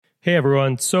Hey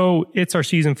everyone, so it's our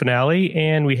season finale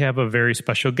and we have a very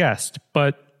special guest,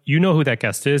 but you know who that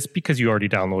guest is because you already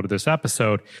downloaded this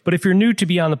episode. But if you're new to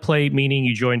Beyond the Plate, meaning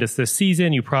you joined us this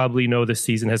season, you probably know this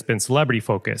season has been celebrity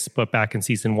focused. But back in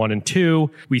season 1 and 2,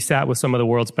 we sat with some of the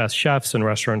world's best chefs and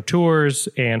restaurateurs.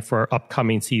 And for our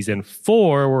upcoming season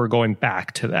 4, we're going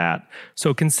back to that.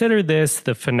 So consider this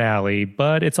the finale,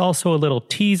 but it's also a little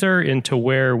teaser into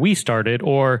where we started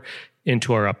or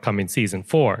into our upcoming season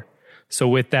 4. So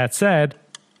with that said,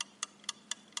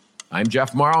 I'm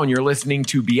Jeff Morrow, and you're listening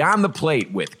to Beyond the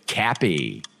Plate with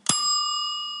Cappy.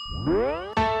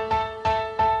 I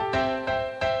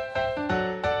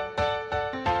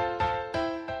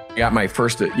got my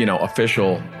first,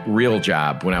 official real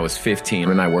job when I was 15,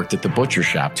 and I worked at the butcher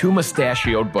shop. 2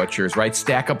 mustachioed butchers, right?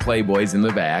 Stack of Playboys in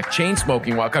the back, chain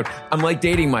smoking walk out. I'm like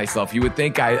dating myself. You would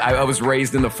think I was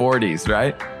raised in the 40s,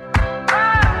 right?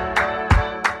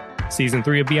 Season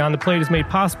 3 of Beyond the Plate is made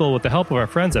possible with the help of our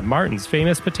friends at Martin's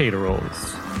Famous Potato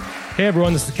Rolls. Hey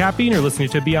everyone, this is Cappy, and you're listening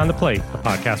to Beyond the Plate, a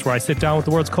podcast where I sit down with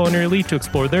the world's culinary elite to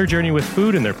explore their journey with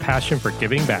food and their passion for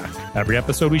giving back. Every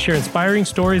episode, we share inspiring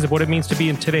stories of what it means to be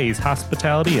in today's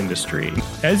hospitality industry.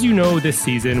 As you know, this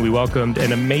season, we welcomed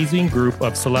an amazing group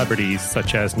of celebrities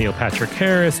such as Neil Patrick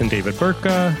Harris and David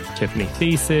Burtka, Tiffany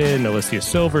Thiessen, Alicia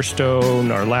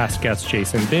Silverstone, our last guest,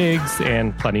 Jason Biggs,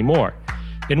 and plenty more.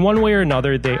 In one way or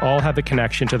another, they all have a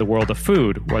connection to the world of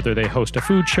food, whether they host a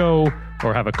food show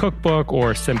or have a cookbook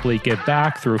or simply give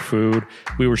back through food.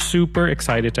 We were super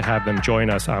excited to have them join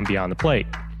us on Beyond the Plate.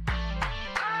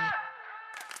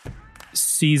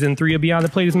 Season 3 of Beyond the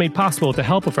Plate is made possible with the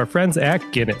help of our friends at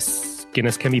Guinness.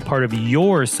 Guinness can be part of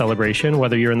your celebration,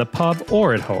 whether you're in the pub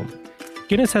or at home.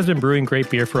 Guinness has been brewing great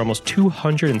beer for almost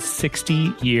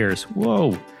 260 years.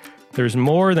 Whoa! There's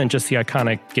more than just the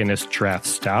iconic Guinness Draft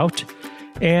Stout.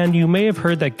 And you may have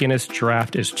heard that Guinness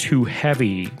Draft is too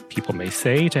heavy, people may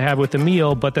say, to have with a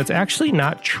meal, but that's actually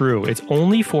not true. It's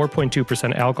only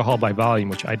 4.2% alcohol by volume,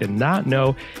 which I did not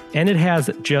know, and it has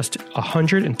just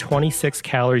 126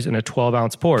 calories in a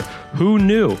 12-ounce pour. Who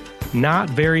knew? Not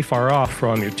very far off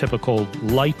from your typical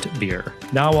light beer.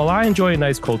 Now, while I enjoy a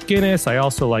nice cold Guinness, I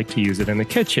also like to use it in the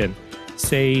kitchen.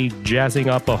 Say, jazzing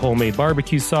up a homemade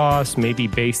barbecue sauce, maybe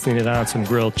basting it on some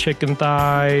grilled chicken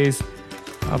thighs.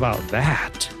 How about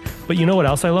that? But you know what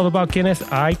else I love about Guinness?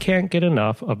 I can't get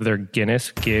enough of their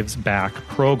Guinness Gives Back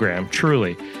program,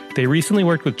 truly. They recently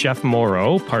worked with Jeff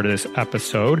Morrow, part of this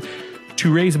episode,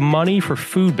 to raise money for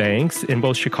food banks in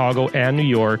both Chicago and New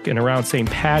York. And around St.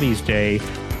 Paddy's Day,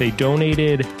 they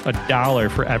donated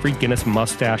 $1 for every Guinness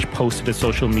mustache posted to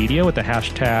social media with the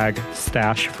hashtag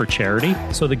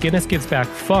 #StashForCharity. So the Guinness Gives Back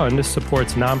Fund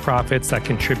supports nonprofits that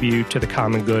contribute to the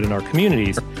common good in our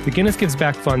communities. The Guinness Gives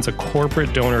Back Fund's a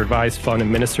corporate donor-advised fund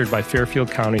administered by Fairfield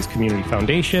County's Community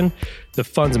Foundation. The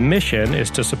fund's mission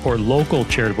is to support local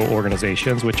charitable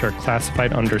organizations, which are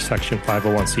classified under Section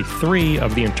 501c3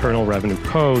 of the Internal Revenue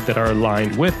Code that are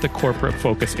aligned with the corporate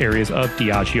focus areas of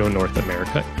Diageo North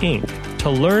America, Inc. To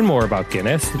learn more about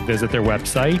Guinness, visit their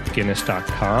website,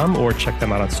 Guinness.com, or check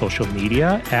them out on social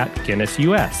media at Guinness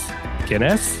US.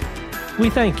 Guinness, we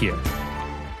thank you.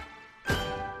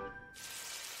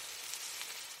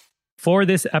 For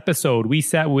this episode, we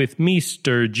sat with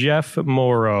Mr. Jeff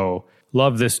Morrow.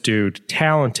 Love this dude.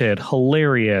 Talented,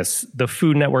 hilarious, the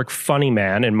Food Network funny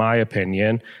man, in my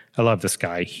opinion. I love this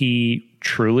guy. He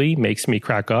truly makes me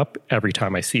crack up every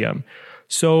time I see him.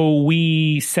 So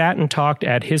we sat and talked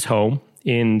at his home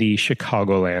in the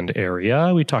Chicagoland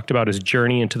area. We talked about his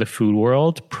journey into the food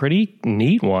world. Pretty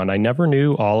neat one. I never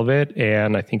knew all of it,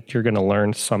 and I think you're going to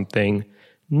learn something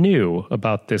new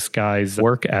about this guy's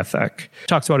work ethic.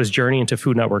 Talks about his journey into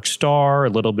Food Network Star, a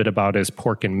little bit about his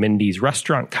Pork and Mindy's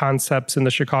restaurant concepts in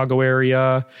the Chicago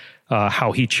area,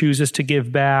 how he chooses to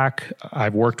give back.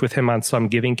 I've worked with him on some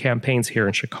giving campaigns here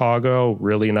in Chicago.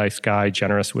 Really nice guy,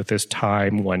 generous with his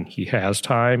time when he has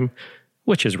time,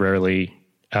 which is rarely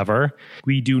ever.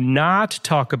 We do not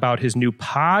talk about his new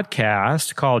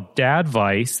podcast called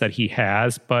Dadvice that he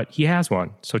has, but he has one,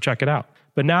 so check it out.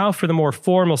 But now for the more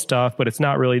formal stuff, but it's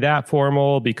not really that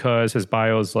formal because his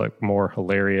bio is like more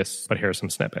hilarious, but here's some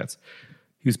snippets.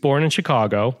 He was born in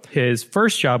Chicago. His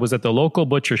first job was at the local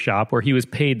butcher shop where he was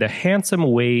paid the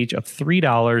handsome wage of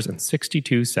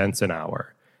 $3.62 an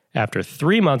hour. After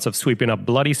 3 months of sweeping up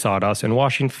bloody sawdust and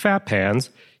washing fat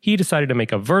pans, he decided to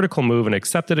make a vertical move and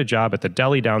accepted a job at the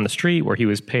deli down the street where he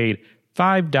was paid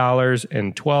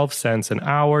 $5.12 an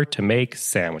hour to make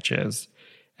sandwiches.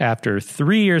 After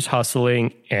 3 years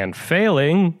hustling and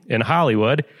failing in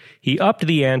Hollywood, he upped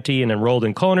the ante and enrolled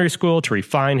in culinary school to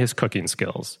refine his cooking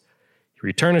skills. He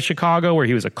returned to Chicago, where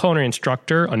he was a culinary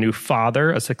instructor, a new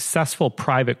father, a successful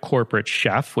private corporate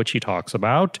chef, which he talks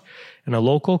about, and a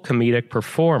local comedic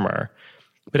performer.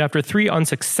 But after 3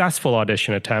 unsuccessful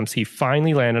audition attempts, he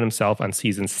finally landed himself on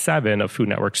season 7 of Food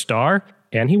Network Star,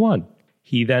 and he won.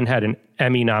 He then had an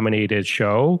Emmy-nominated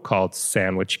show called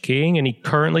Sandwich King, and he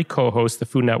currently co-hosts the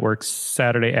Food Network's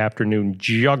Saturday afternoon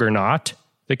juggernaut,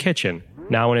 The Kitchen,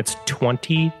 now in its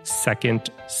 22nd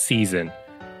season.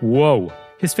 Whoa.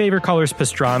 His favorite color is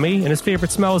pastrami, and his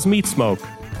favorite smell is meat smoke.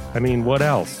 I mean, what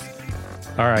else?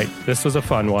 All right, this was a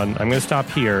fun one. I'm going to stop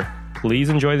here. Please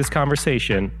enjoy this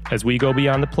conversation as we go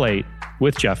beyond the plate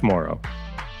with Jeff Morrow.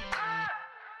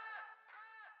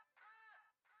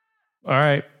 All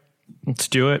right, let's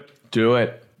do it. Do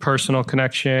it. Personal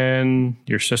connection.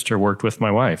 Your sister worked with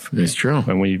my wife. It's true.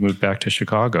 When we moved back to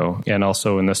Chicago. And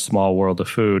also in this small world of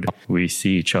food, we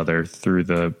see each other through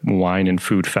the wine and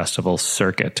food festival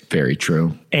circuit. Very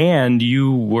true. And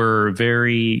you were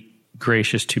very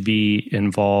gracious to be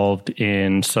involved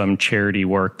in some charity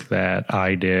work that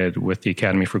I did with the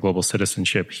Academy for Global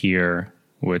Citizenship here,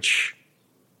 which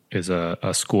is a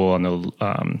school on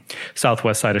the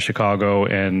southwest side of Chicago,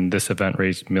 and this event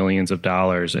raised millions of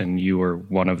dollars, and you were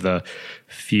one of the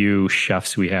few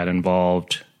chefs we had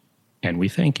involved, and we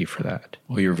thank you for that.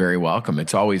 Well, you're very welcome.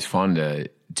 It's always fun to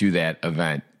do that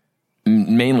event,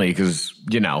 mainly because,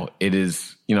 it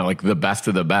is, like the best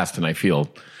of the best, and I feel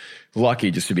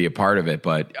lucky just to be a part of it.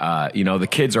 But, the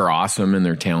kids are awesome, and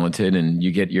they're talented, and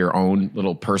you get your own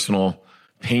little personal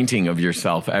painting of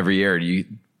yourself every year.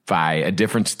 By a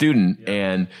different student,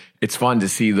 and it's fun to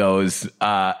see those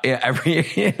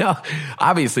every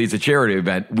obviously it's a charity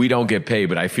event. We don't get paid,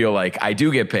 but I feel like I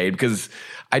do get paid because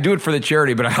I do it for the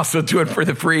charity, but I also do it for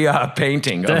the free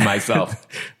painting of myself.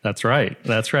 That's right.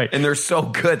 And they're so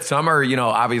good. Some are,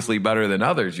 obviously better than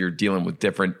others. You're dealing with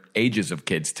different ages of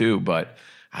kids too, but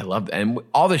I love that. And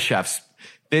all the chefs,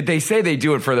 they say they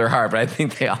do it for their heart, but I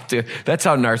think they all do. That's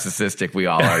how narcissistic we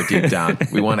all are deep down.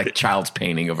 We want a child's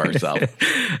painting of ourselves.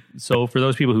 So for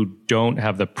those people who don't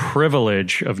have the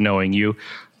privilege of knowing you,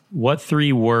 what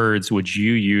 3 words would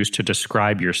you use to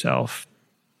describe yourself?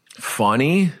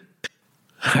 Funny,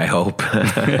 I hope.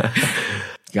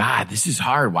 God, this is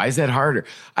hard. Why is that harder?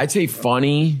 I'd say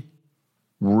funny,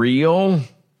 real,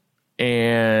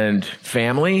 and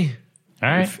family. All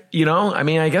right.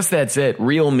 I guess that's it.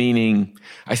 Real meaning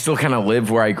I still kind of live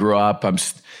where I grew up.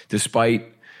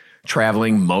 Despite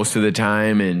traveling most of the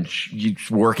time and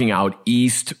working out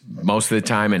east most of the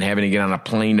time and having to get on a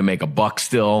plane to make a buck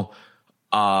still,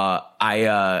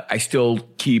 I still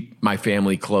keep my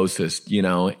family closest,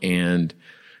 and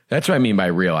that's what I mean by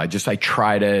real. I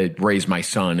try to raise my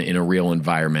son in a real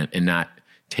environment and not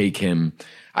take him.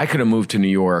 I could have moved to New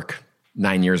York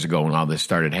 9 years ago when all this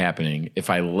started happening, if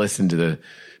I listened to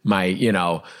my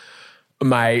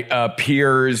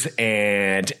peers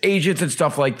and agents and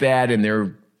stuff like that,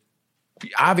 and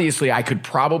obviously I could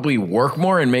probably work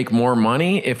more and make more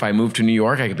money if I moved to New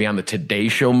York. I could be on the Today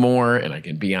Show more, and I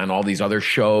can be on all these other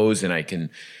shows, and I can,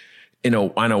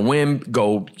 on a whim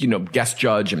go, guest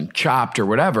judge and Chopped or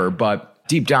whatever. But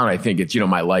deep down, I think it's,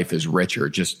 my life is richer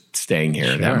just staying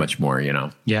here that much more,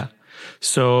 Yeah.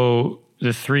 So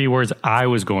the 3 words I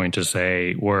was going to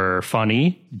say were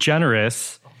funny,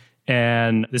 generous,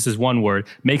 and this is one word,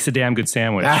 makes a damn good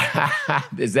sandwich.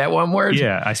 Is that one word?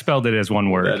 Yeah, I spelled it as one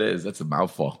word. That's a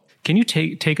mouthful. Can you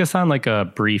take us on like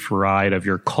a brief ride of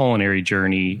your culinary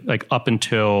journey, like up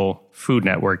until Food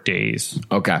Network days?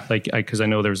 Okay. Like, because I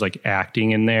know there's like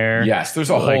acting in there. Yes,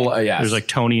 there's a whole, yes. There's like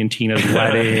Tony and Tina's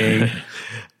wedding.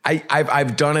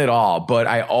 I've done it all, but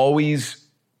I always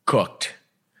cooked.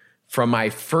 From my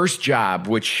first job,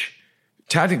 which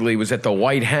technically was at the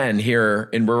White Hen here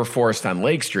in River Forest on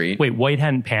Lake Street. Wait, White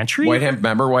Hen Pantry?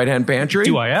 Remember White Hen Pantry?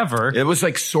 Do I ever? It was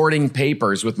like sorting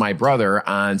papers with my brother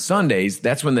on Sundays.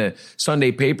 That's when the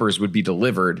Sunday papers would be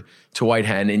delivered to White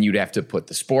Hen, and you'd have to put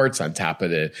the sports on top of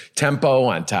the Tempo,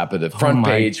 on top of the front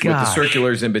page with the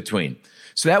circulars in between.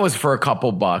 So that was for a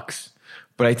couple bucks.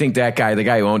 But I think the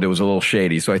guy who owned it was a little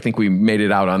shady. So I think we made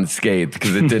it out unscathed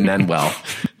because it didn't end well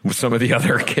with some of the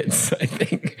other kids, I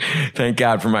think. Thank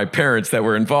God for my parents that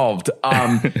were involved.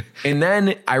 And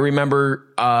then I remember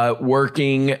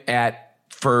working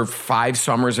for 5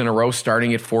 summers in a row,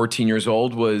 starting at 14 years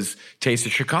old, was Taste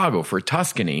of Chicago for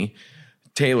Tuscany,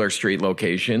 Taylor Street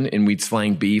location. And we'd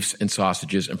slang beefs and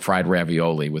sausages and fried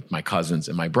ravioli with my cousins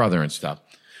and my brother and stuff.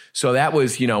 So that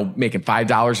was, making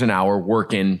 $5 an hour,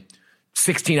 working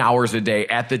 16 hours a day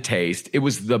at the Taste. It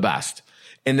was the best.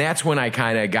 And that's when I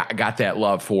kind of got that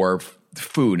love for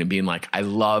food and being like, I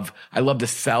love the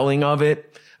selling of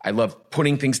it. I love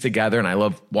putting things together, and I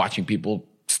love watching people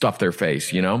stuff their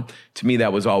face, you know? To me,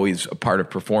 that was always a part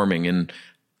of performing.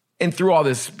 And through all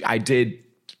this, I did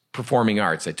performing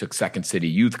arts. I took Second City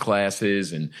youth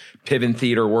classes and Piven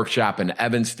Theater Workshop in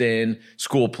Evanston,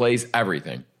 school plays,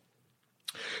 everything.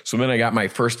 So then I got my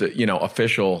first,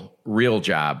 official real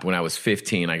job when I was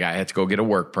 15. I had to go get a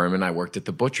work permit. I worked at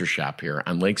the butcher shop here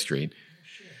on Lake Street.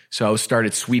 So I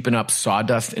started sweeping up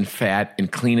sawdust and fat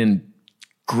and cleaning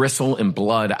gristle and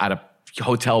blood out of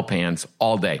hotel pans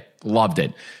all day. Loved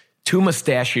it. 2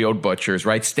 mustachioed butchers,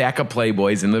 right? Stack of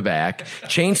Playboys in the back,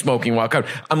 chain smoking while coming.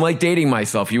 I'm like dating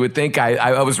myself. You would think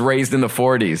I was raised in the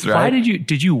 40s, right? Why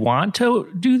did you want to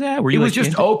do that? Were you it was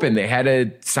just open. They had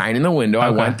a sign in the window. Okay. I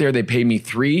went there. They paid me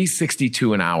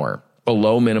 $3.62 an hour,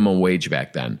 below minimum wage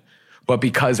back then. But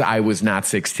because I was not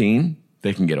 16,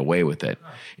 they can get away with it.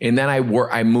 And then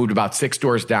I moved about 6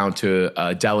 doors down to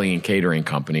a deli and catering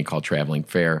company called Traveling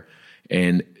Fare.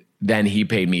 And then he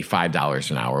paid me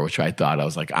 $5 an hour, which I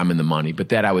was like, I'm in the money. But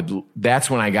that's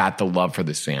when I got the love for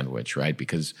the sandwich, right?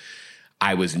 Because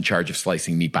I was in charge of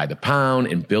slicing meat by the pound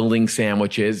and building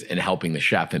sandwiches and helping the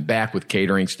chef and back with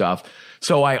catering stuff.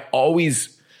 So I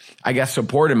always, I guess,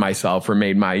 supported myself or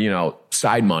made my,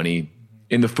 side money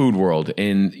in the food world.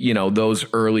 And,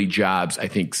 those early jobs, I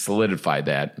think, solidified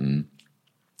that. And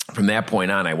from that point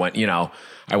on, I went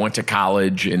to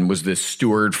college and was the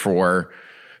steward for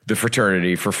the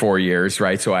fraternity for 4 years,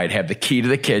 right? So I'd have the key to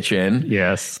the kitchen.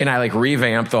 Yes. And I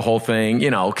revamped the whole thing,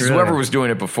 because whoever was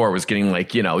doing it before was getting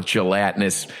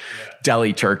gelatinous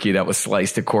deli turkey that was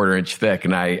sliced a 1/4 inch thick.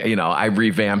 And I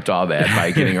revamped all that by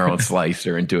getting our own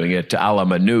slicer and doing it a la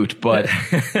minute. But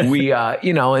we,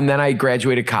 and then I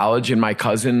graduated college and my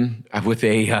cousin with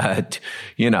a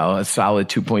solid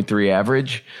 2.3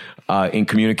 average in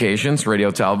communications, radio,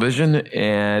 television.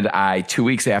 And 2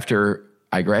 weeks after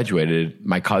I graduated,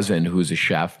 my cousin, who's a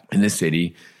chef in the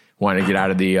city, wanted to get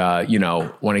out of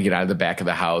the, back of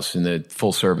the house in the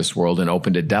full service world and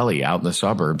opened a deli out in the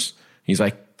suburbs. He's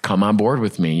like, come on board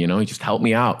with me, he just helped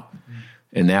me out.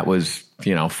 And that was,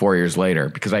 4 years later,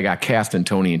 because I got cast in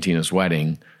Tony and Tina's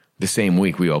Wedding the same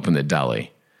week we opened the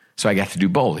deli. So I got to do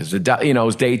both. It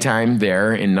was daytime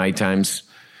there and nighttime's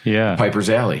Piper's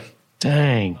Alley.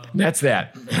 Dang. That's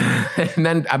that. And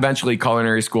then eventually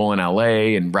culinary school in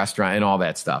LA and restaurant and all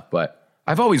that stuff. But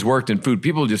I've always worked in food.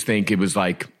 People just think it was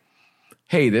like,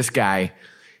 hey, this guy,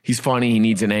 he's funny, he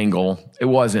needs an angle. It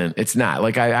wasn't. It's not.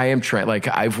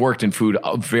 I've worked in food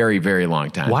a very, very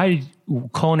long time. Why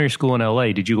culinary school in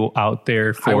LA? Did you go out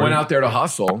there for? I went out there to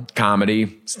hustle.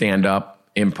 Comedy, stand-up,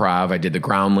 improv. I did the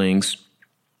Groundlings,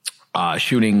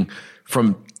 shooting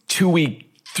from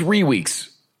 3 weeks.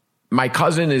 My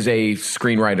cousin is a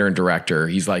screenwriter and director.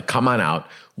 He's like, come on out.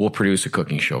 We'll produce a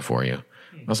cooking show for you.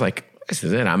 I was like, this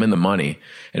is it. I'm in the money.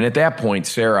 And at that point,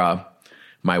 Sarah,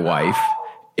 my wife,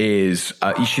 she's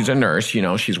a nurse.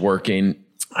 She's working,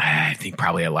 I think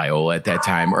probably at Loyola at that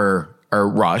time or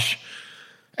Rush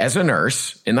as a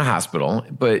nurse in the hospital.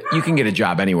 But you can get a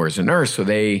job anywhere as a nurse. So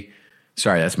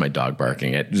sorry, that's my dog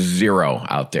barking at 0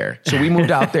 out there. So we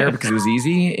moved out there because it was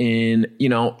easy and,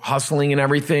 hustling and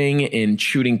everything and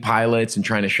shooting pilots and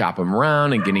trying to shop them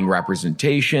around and getting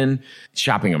representation,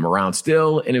 shopping them around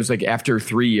still. And it was like after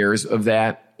 3 years of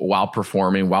that, while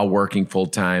performing, while working full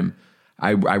time,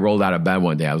 I rolled out of bed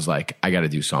one day. I was like, I got to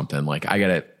do something.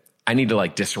 I need to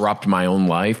disrupt my own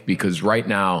life because right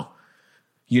now,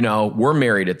 we're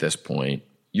married at this point.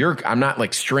 I'm not I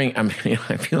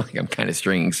feel like I'm kind of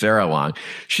stringing Sarah along.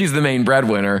 She's the main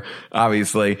breadwinner,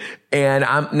 obviously. And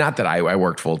I'm not that I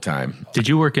worked full time. Did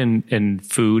you work in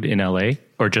food in LA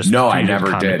or just? No, I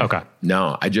never did. Okay.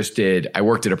 No, I just did. I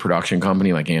worked at a production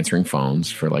company, answering phones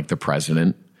for the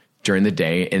president during the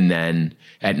day. And then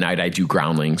at night I do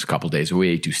Groundlings a couple days a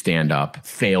week, do stand up,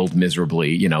 failed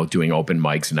miserably, doing open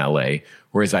mics in LA.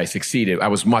 Whereas I succeeded. I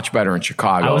was much better in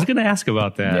Chicago. I was going to ask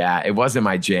about that. Yeah, it wasn't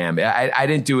my jam. I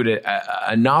didn't do it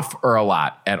enough or a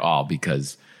lot at all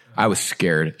because I was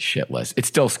scared shitless. It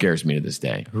still scares me to this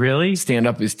day. Really?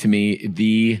 Stand-up is, to me,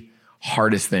 the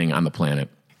hardest thing on the planet.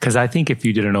 Because I think if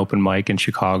you did an open mic in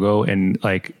Chicago and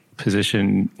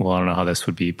position, well, I don't know how this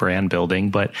would be brand building,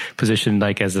 but positioned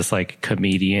as this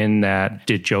comedian that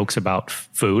did jokes about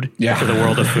food for the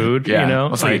world of food,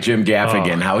 It's like Jim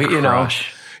Gaffigan, how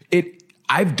he,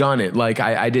 I've done it.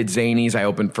 I did Zanies. I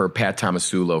opened for Pat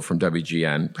Tomasulo from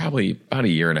WGN probably about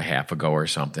 1.5 years ago or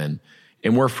something.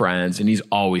 And we're friends and he's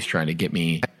always trying to get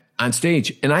me on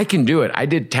stage and I can do it. I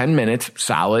did 10 minutes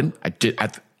solid. I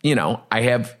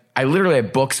literally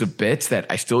have books of bits that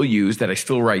I still use, that I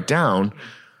still write down.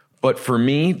 But for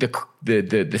me,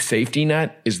 the safety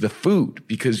net is the food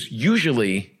because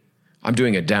usually I'm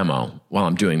doing a demo while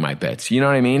I'm doing my bits. You know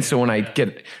what I mean? So when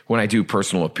I do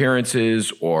personal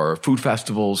appearances or food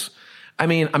festivals, I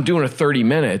mean, I'm doing a 30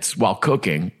 minutes while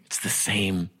cooking. It's the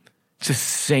same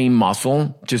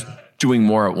muscle, just doing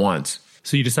more at once.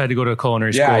 So you decided to go to a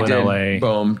culinary school in LA.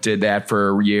 Boom. Did that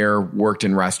for a year, worked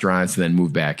in restaurants, and then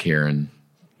moved back here and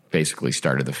basically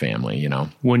started the family, you know.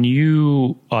 When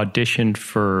you auditioned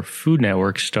for Food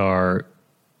Network Star,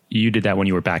 you did that when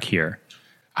you were back here.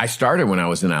 I started when I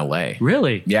was in LA.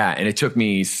 Really? Yeah, and it took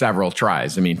me several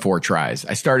tries. 4 tries.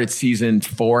 I started season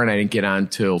 4 and I didn't get on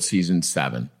till season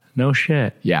 7. No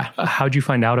shit. Yeah. How'd you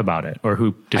find out about it? Or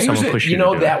who did someone push you to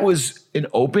do that it? was an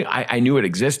open, I knew it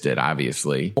existed,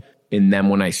 obviously. And then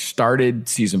when I started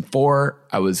season 4,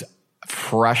 I was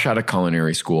fresh out of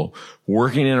culinary school,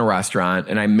 working in a restaurant,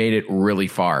 and I made it really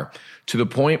far to the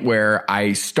point where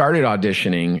I started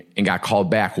auditioning and got called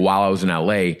back while I was in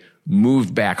LA,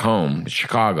 moved back home to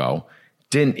Chicago,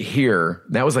 didn't hear,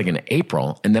 that was like in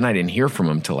April, and then I didn't hear from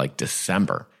him till like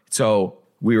December. So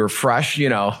we were fresh,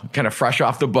 kind of fresh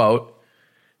off the boat,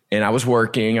 and I was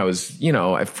working. I was,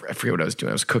 I forget what I was doing.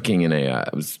 I was cooking I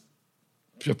was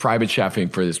a private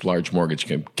chefing for this large mortgage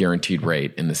guaranteed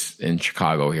rate in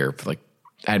Chicago here.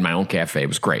 I had my own cafe. It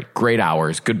was great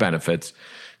hours, good benefits.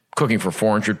 Cooking for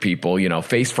 400 people,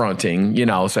 face fronting,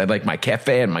 so I had like my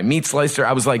cafe and my meat slicer.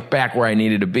 I was like back where I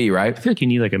needed to be, right? I feel like you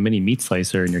need like a mini meat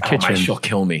slicer in your kitchen. She'll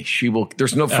kill me. She will.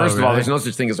 There's no, first of all, there's no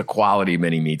such thing as a quality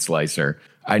mini meat slicer.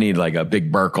 I need like a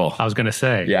big Burkle. I was going to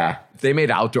say. Yeah. If they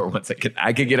made outdoor ones,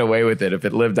 I could get away with it if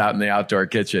it lived out in the outdoor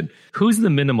kitchen. Who's the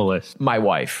minimalist? My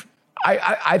wife.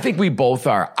 I think we both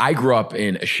are. I grew up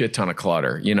in a shit ton of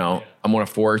clutter. I'm one of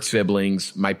 4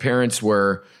 siblings. My parents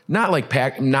were not like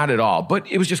packed, not at all, but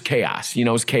it was just chaos. It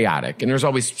was chaotic, and there's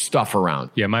always stuff around.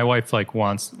 Yeah, my wife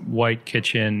wants white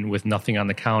kitchen with nothing on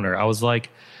the counter. I was like,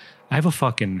 I have a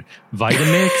fucking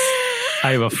Vitamix.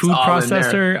 I have a food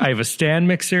processor. I have a stand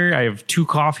mixer. I have 2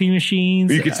 coffee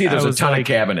machines. You can see there's a ton of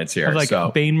cabinets here. I have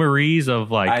like Bain Marie's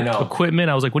of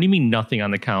equipment. I was like, what do you mean nothing on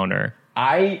the counter?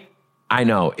 I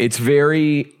know. It's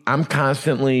I'm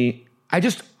constantly,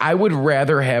 I would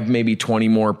rather have maybe 20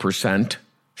 more %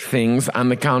 things on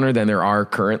the counter than there are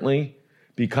currently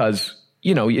because,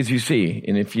 as you see,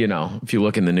 and if you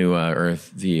look in the new,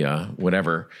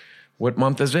 what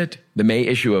month is it? The May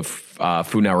issue of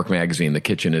Food Network magazine, the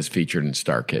kitchen is featured in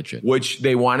Star Kitchen, which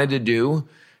they wanted to do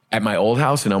at my old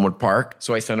house in Elmwood Park.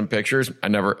 So I sent them pictures. I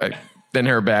didn't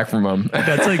hear back from them.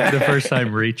 That's like the first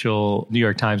time Rachel, New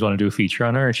York Times, wanted to do a feature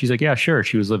on her. And she's like, yeah, sure.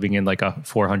 She was living in like a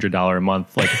 $400 a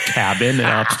month like cabin in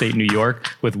upstate New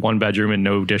York with 1 bedroom and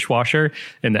no dishwasher.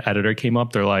 And the editor came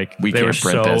up. They're like, they were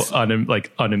so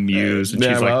unamused. And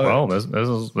she's like, well, this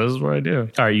is what I do.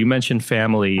 All right. You mentioned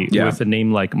family with a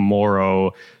name like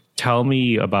Moro. Tell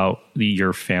me about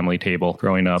your family table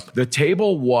growing up. The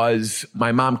table was,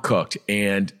 my mom cooked.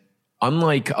 And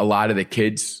unlike a lot of the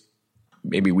kids,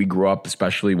 maybe we grew up,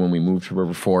 especially when we moved to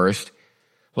River Forest,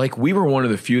 like we were one of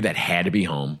the few that had to be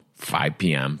home 5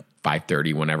 p.m.,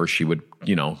 5:30, whenever she would,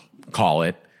 call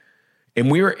it. And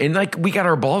we got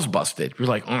our balls busted. We were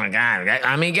like, oh my God,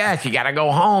 guess you got to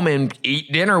go home and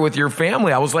eat dinner with your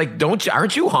family. I was like,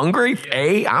 aren't you hungry?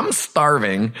 A, I'm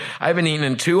starving. I haven't eaten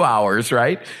in 2 hours,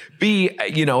 right? B,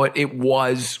 it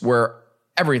was where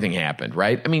everything happened,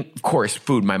 right? Of course,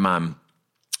 food, my mom,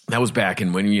 that was back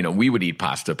in when, we would eat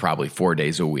pasta probably 4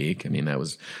 days a week. That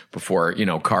was before,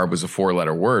 carb was a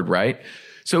 4-letter word, right?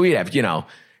 So we'd have,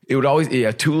 it would always,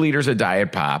 2 liters of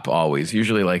Diet Pop, always,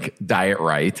 usually like Diet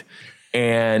Right,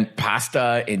 and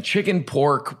pasta and chicken,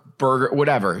 pork, burger,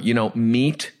 whatever,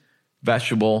 meat,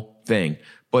 vegetable thing.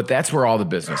 But that's where all the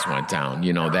business went down.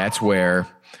 That's where,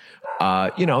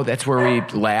 that's where we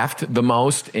laughed the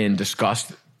most and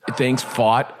discussed things,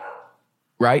 fought,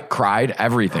 right? Cried,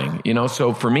 everything,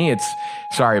 So for me, it's,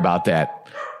 sorry about that.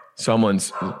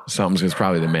 Something's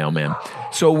probably the mailman.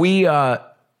 So we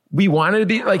wanted to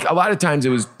be like, a lot of times it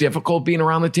was difficult being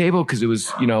around the table because it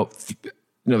was,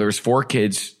 there was 4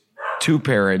 kids, 2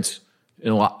 parents,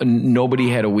 and nobody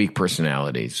had a weak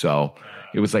personality. So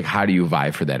it was like, how do you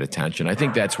vie for that attention? I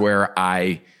think that's where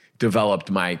I developed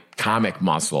my comic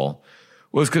muscle.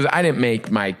 Was because I didn't make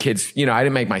my kids, I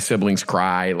didn't make my siblings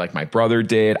cry like my brother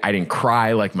did. I didn't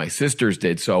cry like my sisters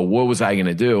did. So what was I going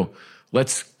to do?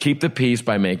 Let's keep the peace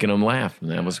by making them laugh.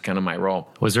 And that was kind of my role.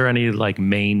 Was there any like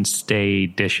mainstay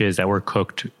dishes that were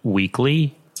cooked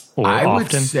weekly or often? I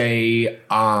would say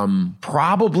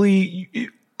probably,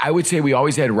 I would say we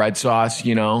always had red sauce,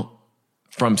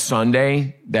 from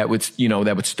Sunday that would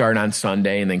start on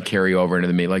Sunday and then carry over into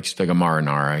the meat, like just like a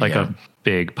marinara. Like a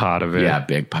big pot of it. Yeah,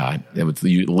 big pot. It would,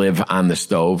 you live on the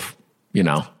stove,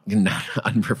 not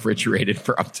unrefrigerated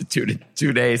for up to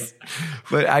 2 days.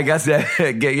 But I guess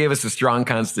that gave us a strong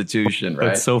constitution, right?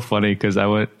 That's so funny because I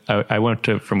went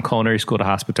from culinary school to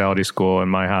hospitality school,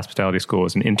 and my hospitality school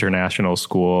was an international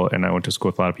school, and I went to school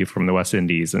with a lot of people from the West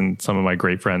Indies, and some of my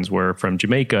great friends were from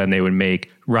Jamaica, and they would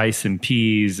make rice and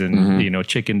peas and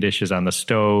chicken dishes on the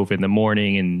stove in the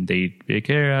morning, and they'd be like,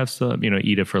 here, have some,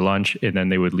 eat it for lunch, and then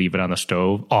they would leave it on the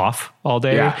stove off all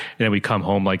day, and then we'd come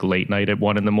home like late night at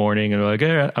 1 a.m, and they're like,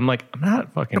 hey. I'm like, I'm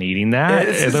not fucking eating that.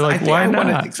 And they're like, why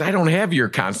not? I don't have your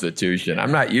constitution.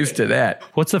 I'm not used to that.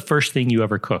 What's the first thing you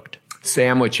ever cooked?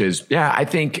 Sandwiches. Yeah, I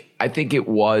think it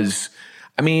was,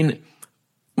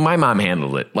 my mom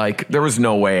handled it. Like, there was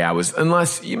no way I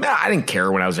didn't care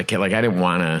when I was a kid. Like, I didn't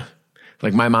want to,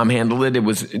 like, my mom handled it.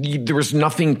 There was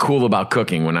nothing cool about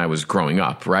cooking when I was growing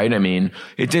up, right?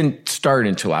 It didn't start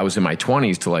until I was in my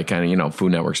 20s till like kind of,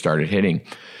 Food Network started hitting.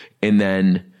 And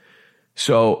then,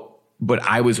 but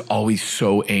I was always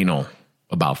so anal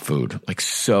about food.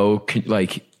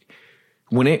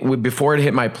 Before it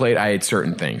hit my plate, I had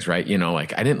certain things, right?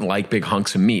 Like I didn't like big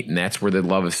hunks of meat, and that's where the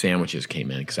love of sandwiches came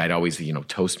in, because I'd always,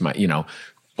 toast my,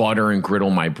 butter and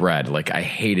griddle my bread. Like I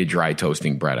hated dry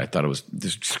toasting bread. I thought it was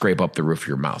just scrape up the roof of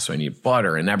your mouth. So I need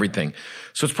butter and everything.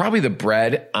 So it's probably the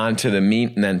bread onto the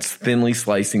meat and then thinly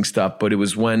slicing stuff. But it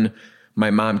was when my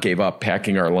mom gave up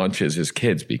packing our lunches as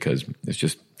kids, because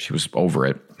she was over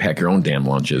it. Pack your own damn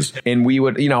lunches. And we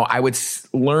would, I would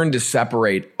learn to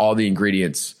separate all the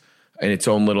ingredients in its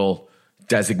own little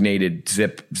designated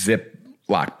zip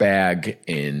lock bag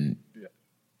and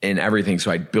everything. So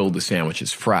I'd build the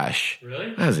sandwiches fresh.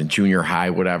 Really? I was in junior high,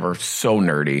 whatever. So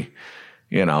nerdy,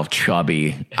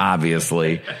 chubby,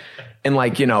 obviously.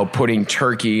 And putting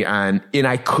turkey on, and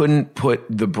I couldn't put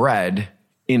the bread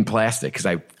in plastic because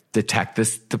I detect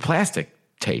the plastic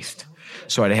taste.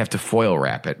 So I'd have to foil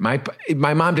wrap it. My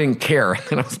mom didn't care.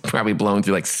 And I was probably blowing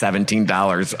through like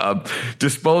 $17 of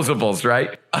disposables,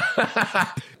 right?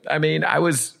 I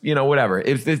was, whatever.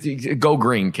 Go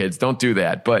green, kids. Don't do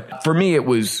that. But for me, it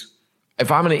was,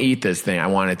 if I'm going to eat this thing, I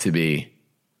want it to be,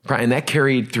 and that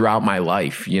carried throughout my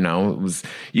life. It was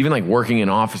even like working in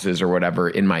offices or whatever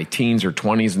in my teens or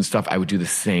 20s and stuff. I would do the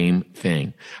same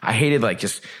thing. I hated like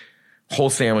just whole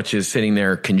sandwiches sitting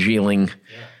there congealing.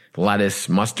 Yeah. Lettuce,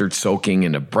 mustard soaking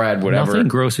into bread, whatever. Nothing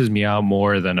grosses me out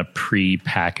more than a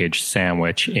pre-packaged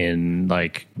sandwich in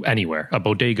like anywhere, a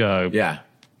bodega,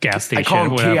 gas station, I call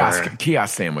them whatever.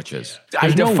 kiosk sandwiches.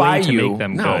 There's no way to make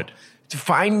them good. To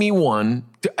find me one,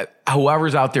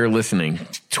 whoever's out there listening,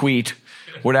 tweet,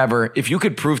 whatever. If you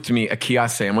could prove to me a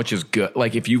kiosk sandwich is good,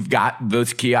 like if you've got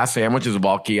those kiosk sandwiches of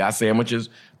all kiosk sandwiches,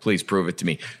 please prove it to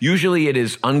me. Usually it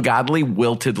is ungodly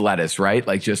wilted lettuce, right?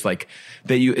 Like just like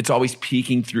it's always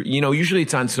peeking through, usually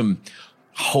it's on some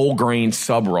whole grain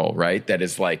sub roll, right? That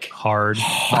is like hard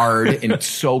and it's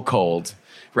so cold,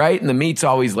 right? And the meat's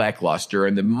always lackluster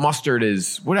and the mustard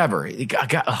is whatever.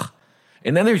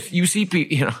 And then you see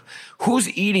people, who's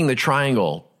eating the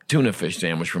triangle tuna fish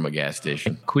sandwich from a gas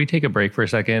station? Can we take a break for a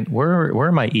second? Where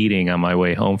am I eating on my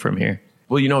way home from here?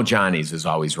 Well, Johnny's is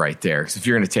always right there. So if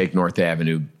you're going to take North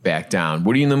Avenue back down,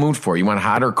 what are you in the mood for? You want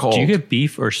hot or cold? Do you get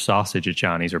beef or sausage at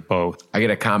Johnny's or both? I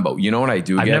get a combo. You know what I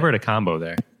do I've never had a combo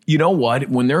there. You know what?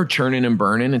 When they're churning and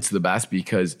burning, it's the best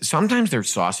because sometimes their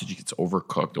sausage gets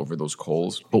overcooked over those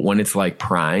coals. But when it's like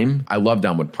prime, I love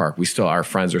Dunwood Park. Our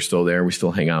friends are still there. We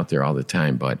still hang out there all the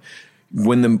time. But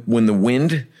when the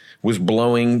wind was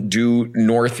blowing due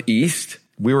northeast,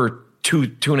 we were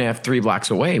 2.5, 3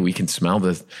 blocks away. We can smell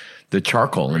the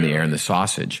charcoal in the air and the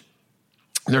sausage.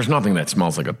 There's nothing that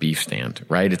smells like a beef stand,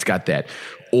 right? It's got that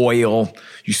oil.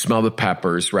 You smell the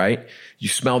peppers, right? You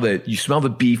smell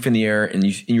the beef in the air, and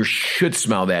you should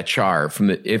smell that char and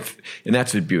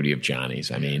that's the beauty of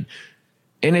Johnny's. And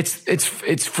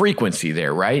it's frequency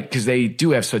there, right? Because they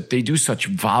do such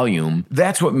volume.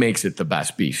 That's what makes it the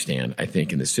best beef stand, I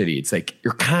think, in the city. It's like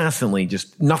you're constantly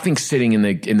just nothing sitting in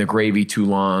the gravy too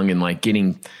long and like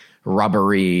getting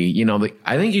rubbery.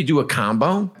 I think you do a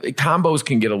combo. Combos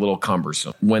can get a little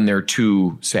cumbersome when they're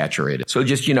too saturated. So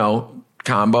just,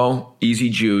 combo, easy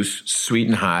juice, sweet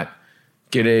and hot.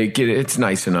 Get it. It's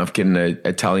nice enough. Get an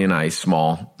Italian ice,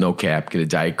 small, no cap. Get a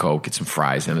Diet Coke. Get some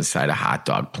fries and a side of hot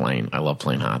dog plain. I love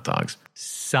plain hot dogs.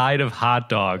 Side of hot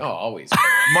dog. Oh, always.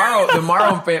 The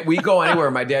Morrow, we go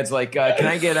anywhere. My dad's like, can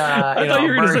I get I thought you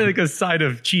were going to say like a side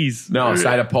of cheese. No, a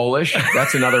side of Polish.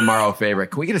 That's another Morrow favorite.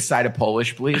 Can we get a side of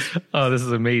Polish, please? Oh, this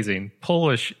is amazing.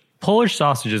 Polish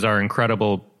sausages are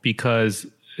incredible because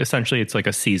essentially it's like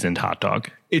a seasoned hot dog.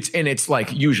 It's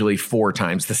like usually 4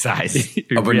 times the size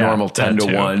of a normal 10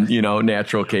 to 1,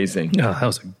 natural casing. Oh, that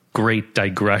was a great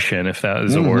digression, if that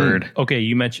is a word. Okay,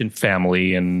 you mentioned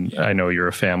family, and I know you're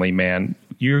a family man.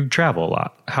 You travel a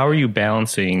lot. How are you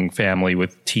balancing family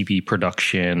with TV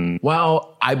production?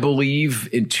 Well, I believe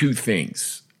in two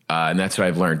things, and that's what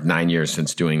I've learned 9 years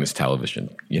since doing this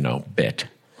television, bit,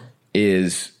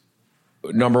 is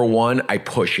number one, I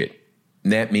push it.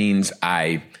 And that means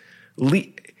I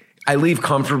leave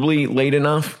comfortably late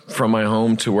enough from my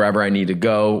home to wherever I need to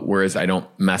go, whereas I don't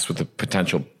mess with the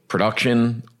potential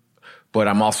production, but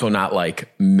I'm also not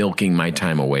like milking my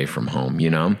time away from home,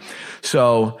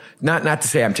 So not to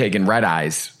say I'm taking red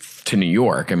eyes to New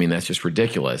York. I mean, that's just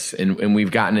ridiculous. And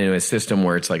we've gotten into a system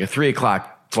where it's like a 3:00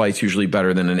 flight's usually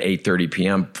better than an 8:30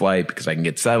 p.m. flight because I can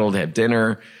get settled, have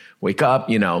dinner, wake up,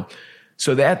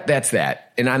 So that's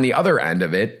that. And on the other end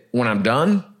of it, when I'm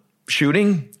done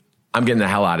shooting, I'm getting the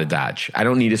hell out of Dodge. I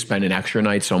don't need to spend an extra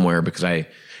night somewhere because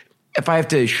if I have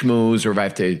to schmooze or if I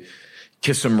have to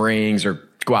kiss some rings or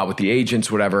go out with the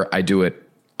agents, whatever, I do it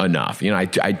enough.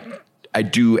 I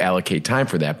do allocate time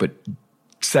for that, but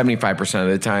 75% of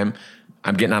the time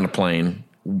I'm getting on a plane.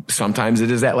 Sometimes it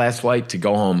is that last flight to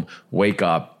go home, wake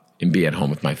up, and be at home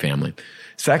with my family.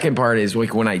 Second part is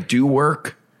like when I do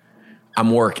work, I'm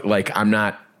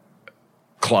not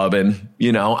clubbing,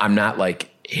 I'm not like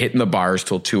hitting the bars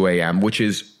till 2 a.m., which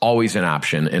is always an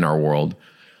option in our world.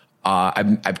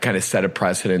 I've kind of set a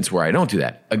precedence where I don't do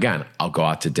that. Again, I'll go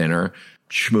out to dinner,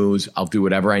 schmooze. I'll do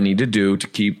whatever I need to do to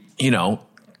keep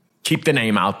the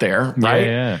name out there, right?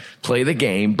 Yeah. Play the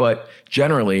game. But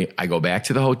generally, I go back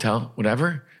to the hotel,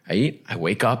 whatever. I eat, I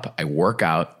wake up, I work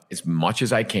out as much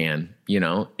as I can,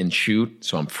 and shoot.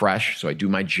 So I'm fresh. So I do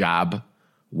my job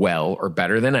well or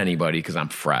better than anybody because I'm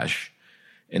fresh.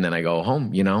 And then I go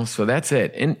home, so that's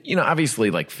it. And,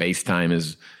 obviously like FaceTime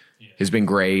has been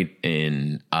great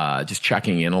and just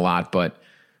checking in a lot. But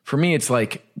for me, it's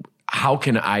like, how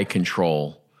can I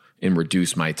control and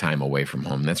reduce my time away from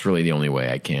home? That's really the only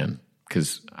way I can.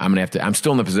 Because I'm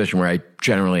still in the position where I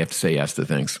generally have to say yes to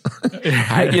things.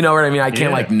 You know what I mean? I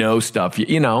can't know stuff,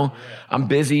 I'm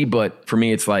busy, but for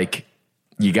me, it's like,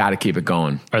 you got to keep it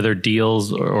going. Are there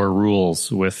deals or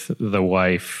rules with the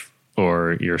wife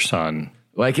or your son?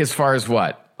 Like as far as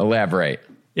what? Elaborate.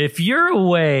 If you're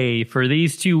away for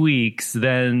these 2 weeks,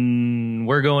 then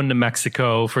we're going to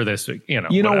Mexico for this week.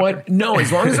 You know what? No,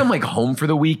 as long as I'm like home for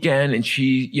the weekend and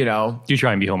she, Do you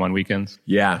try and be home on weekends?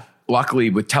 Yeah.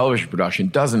 Luckily with television production,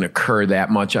 it doesn't occur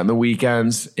that much on the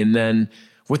weekends. And then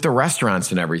with the restaurants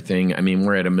and everything, I mean,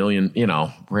 we're at 1 million,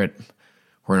 we're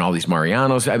in all these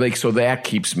Marianos. So that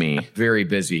keeps me very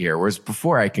busy here. Whereas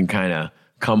before I can kind of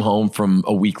come home from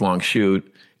a week-long shoot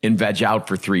and veg out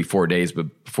for 3-4 days,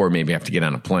 but before maybe I have to get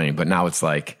on a plane. But now it's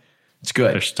like, it's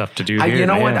good. There's stuff to do here. You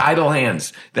know what? Idle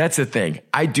hands. That's the thing.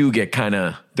 I do get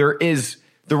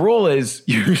the rule is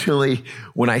usually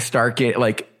when I start getting,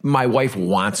 like my wife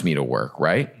wants me to work,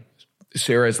 right?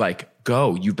 Sarah's like,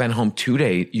 go, you've been home 2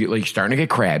 days. You're starting to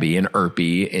get crabby and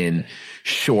irpy and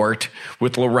short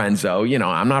with Lorenzo.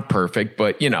 I'm not perfect,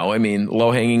 but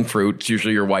low hanging fruit. It's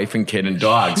usually your wife and kid and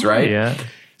dogs, right? Yeah.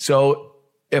 So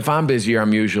if I'm busier,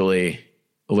 I'm usually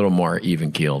a little more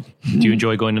even keeled. Do you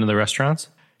enjoy going into the restaurants?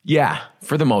 Yeah,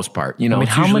 for the most part. It's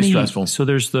how usually many? Stressful. So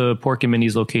there's the Pork and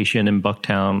Minnie's location in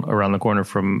Bucktown around the corner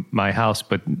from my house,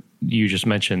 but you just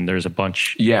mentioned there's a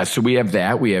bunch. Yeah, so we have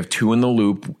that. We have 2 in the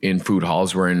Loop in food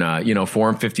halls. We're in,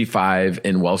 Forum 55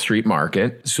 in Well Street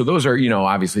Market. So those are,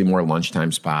 obviously more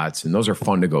lunchtime spots, and those are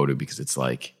fun to go to because it's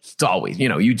like, it's always,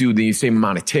 you do the same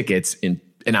amount of tickets in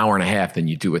an hour and a half than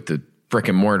you do at the brick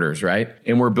and mortars, right?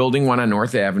 And we're building one on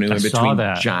North Avenue in between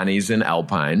Johnny's and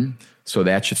Alpine. So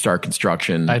that should start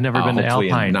construction. I've never been to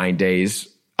Alpine. In 9 days.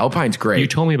 Alpine's great. You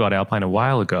told me about Alpine a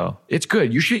while ago. It's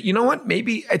good. You know what?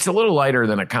 Maybe it's a little lighter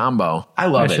than a combo. I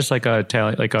love it. It's just like a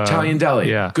Italian deli.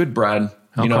 Yeah. Good bread.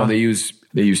 Okay.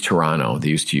 They use Toronto. They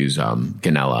used to use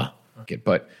Ganella. Okay,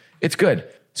 but it's good.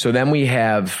 So then we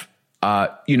have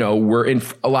we're in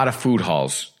a lot of food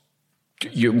halls.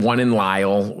 One in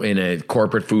Lyle in a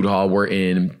corporate food hall. We're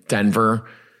in Denver,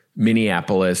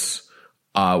 Minneapolis.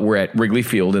 We're at Wrigley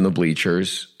Field in the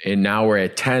bleachers, and now we're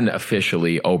at 10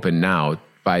 officially open now.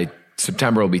 By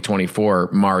September, it'll be 24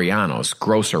 Marianos,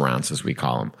 grocerants as we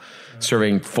call them,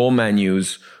 serving full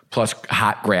menus plus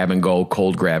hot grab and go,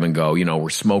 cold grab and go. We're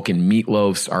smoking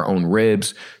meatloafs, our own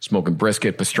ribs, smoking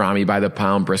brisket, pastrami by the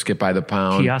pound, brisket by the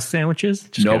pound. Kiosk sandwiches?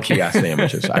 No kiosk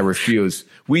sandwiches. I refuse.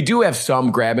 We do have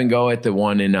some grab and go at the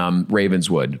one in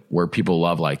Ravenswood where people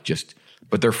love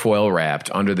but they're foil wrapped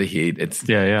under the heat. It's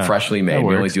freshly made.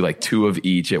 We only do 2 of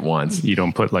each at once. You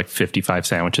don't put 55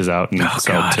 sandwiches out and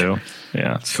sell 2.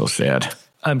 Yeah. So sad.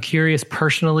 I'm curious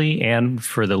personally and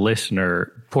for the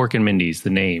listener, Pork and Mindy's, the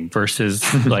name,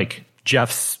 versus like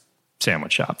Jeff's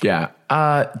Sandwich Shop. Yeah,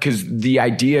 because the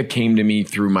idea came to me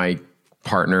through my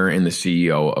partner and the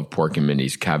CEO of Pork and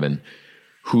Mindy's, Kevin,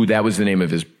 who that was the name of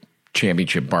his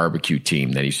championship barbecue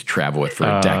team that he used to travel with for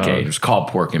a decade. It was called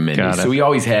Pork and Mindy's. So he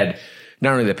always had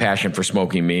not only the passion for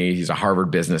smoking meat, he's a Harvard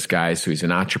business guy, so he's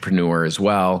an entrepreneur as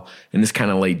well. And this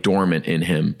kind of lay dormant in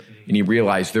him. And he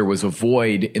realized there was a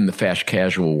void in the fast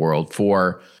casual world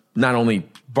for not only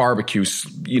barbecue,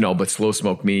 but slow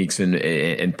smoked meats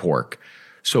and pork.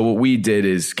 So what we did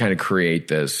is kind of create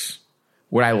this,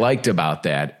 what I liked about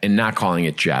that, and not calling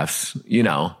it Jeff's,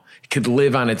 it could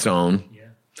live on its own. Yeah.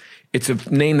 It's a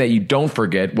name that you don't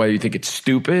forget, whether you think it's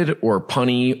stupid or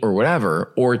punny or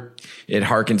whatever, or it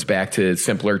harkens back to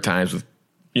simpler times with,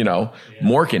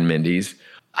 Mork and Mindy's.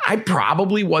 I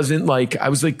probably wasn't I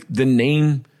was like the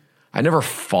name, I never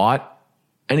fought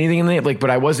anything in the name, but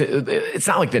I wasn't, it's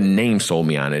not like the name sold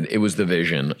me on it. It was the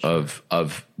vision of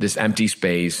this empty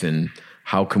space and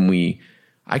how can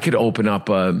I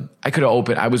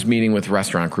was meeting with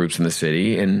restaurant groups in the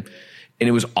city and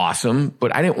it was awesome,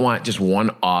 but I didn't want just one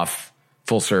off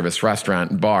full service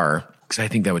restaurant and bar because I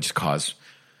think that would just cause,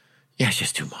 it's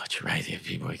just too much, right?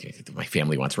 My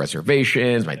family wants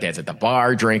reservations. My dad's at the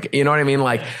bar, drink, you know what I mean?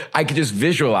 I could just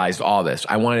visualize all this.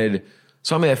 I wanted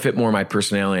something that fit more my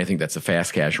personality. I think that's the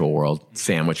fast casual world.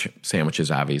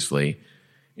 Sandwiches, obviously,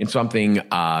 and something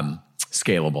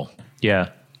scalable. Yeah.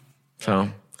 So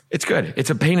it's good. It's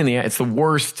a pain in the ass. It's the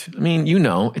worst. I mean,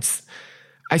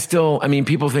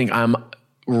 people think I'm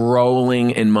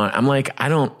rolling in money. I'm like,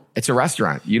 it's a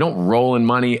restaurant. You don't roll in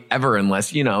money ever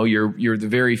unless, you're the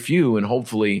very few, and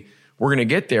hopefully we're going to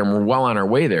get there and we're well on our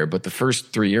way there. But the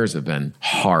first 3 years have been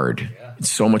hard. Yeah.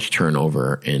 It's so much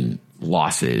turnover and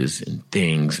losses and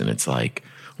things. And it's like,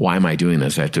 why am I doing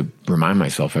this? I have to remind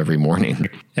myself every morning.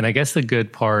 And I guess the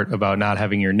good part about not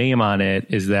having your name on it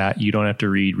is that you don't have to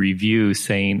read reviews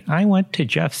saying, I went to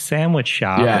Jeff's Sandwich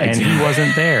Shop and he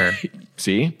wasn't there.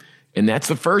 See? And that's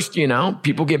the first,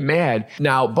 people get mad.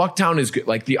 Now, Bucktown is good.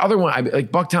 Like the other one,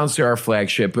 Bucktown's our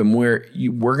flagship, and we're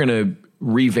going to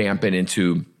revamp it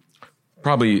into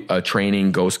probably a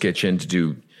training ghost kitchen to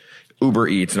do Uber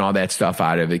Eats and all that stuff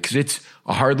out of it, because it's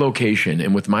a hard location.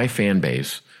 And with my fan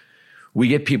base, we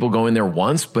get people going there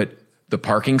once, but the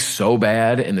parking's so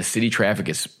bad and the city traffic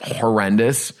is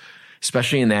horrendous,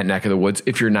 especially in that neck of the woods.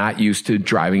 If you're not used to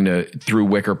driving through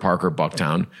Wicker Park or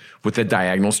Bucktown with the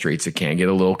diagonal streets, it can get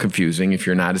a little confusing if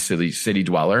you're not a city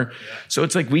dweller. Yeah. So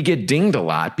it's like we get dinged a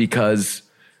lot because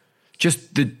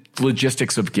just the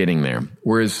logistics of getting there.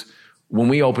 Whereas when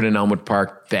we open in Elmwood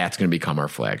Park, that's going to become our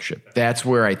flagship. That's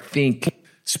where I think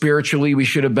spiritually we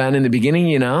should have been in the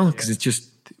beginning, because it's just,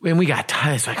 and we got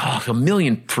time. It's like, a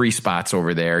million free spots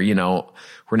over there. We're going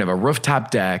to have a rooftop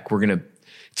deck.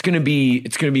 It's going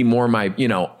to be more my,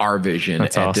 our vision.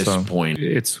 That's at awesome. This point.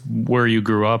 It's where you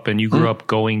grew up, and you grew up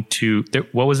going to,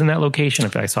 what was in that location?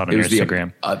 If I saw it on your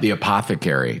Instagram. The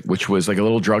Apothecary, which was like a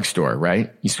little drugstore,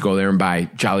 right? Used to go there and buy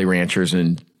Jolly Ranchers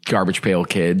and Garbage Pail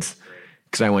Kids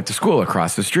because I went to school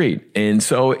across the street. And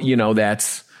so,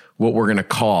 that's what we're going to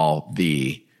call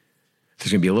there's going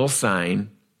to be a little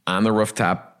sign on the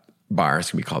rooftop bar.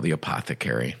 It's going to be called the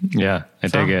Apothecary. Yeah, I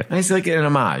dig it. It's like an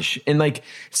homage. And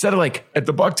instead of at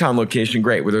the Bucktown location,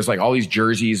 great, where there's all these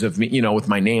jerseys of me, with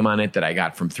my name on it that I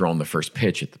got from throwing the first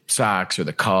pitch at the Sox or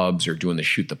the Cubs or doing the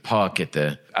shoot the puck at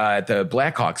the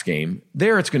Blackhawks game.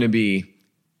 There it's going to be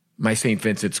my St.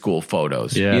 Vincent school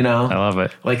photos. Yeah, I love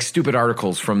it. Like stupid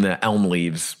articles from the Elm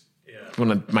Leaves. Yeah.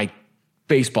 When my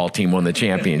baseball team won the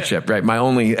championship, right? My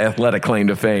only athletic claim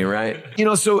to fame, right?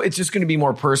 So it's just going to be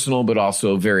more personal, but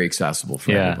also very accessible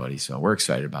for everybody. So we're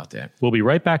excited about that. We'll be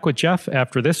right back with Jeff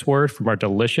after this word from our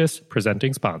delicious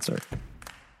presenting sponsor.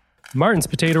 Martin's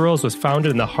Potato Rolls was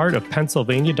founded in the heart of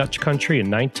Pennsylvania Dutch country in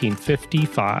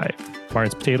 1955.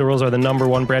 Martin's Potato Rolls are the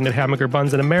 #1 branded hamburger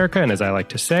buns in America, and as I like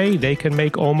to say, they can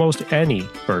make almost any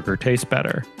burger taste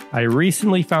better. I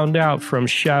recently found out from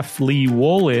Chef Lee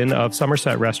Wolin of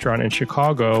Somerset Restaurant in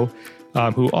Chicago,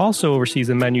 who also oversees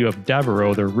the menu of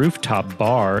Devereaux, the rooftop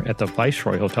bar at the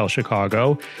Viceroy Hotel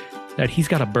Chicago, that he's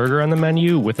got a burger on the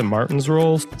menu with the Martin's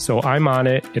rolls, so I'm on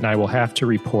it and I will have to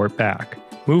report back.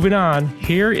 Moving on,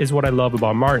 here is what I love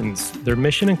about Martin's. Their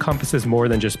mission encompasses more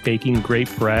than just baking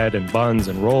great bread and buns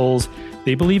and rolls.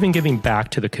 They believe in giving back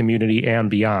to the community and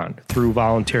beyond. Through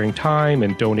volunteering time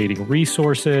and donating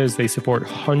resources, they support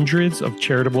hundreds of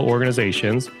charitable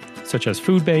organizations, such as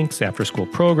food banks, after-school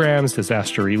programs,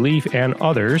 disaster relief, and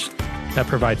others that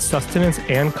provide sustenance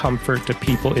and comfort to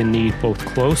people in need both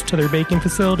close to their baking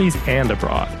facilities and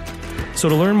abroad. So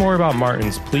to learn more about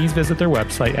Martin's, please visit their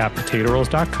website at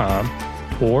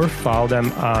potatorolls.com or follow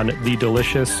them on the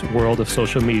delicious world of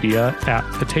social media at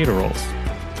Potato Rolls.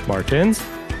 Martin's,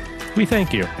 we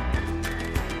thank you.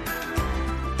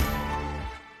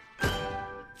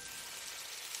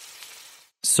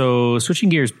 So switching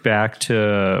gears back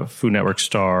to Food Network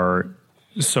Star.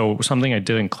 So something I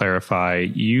didn't clarify,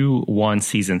 you won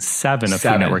season 7 of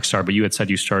Food Network Star, but you had said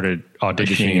you started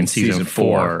auditioning in season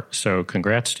 4. So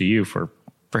congrats to you for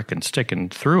frickin' sticking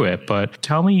through it. But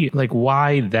tell me, like,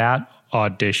 why that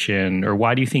audition, or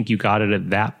why do you think you got it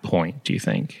at that point, do you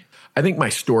think? I think my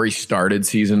story started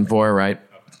season 4, right?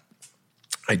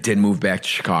 I did move back to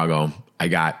Chicago. I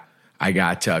got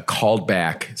called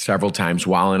back several times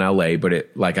while in LA, but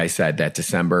like I said, that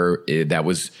December, that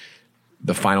was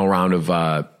the final round of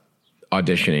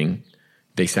auditioning.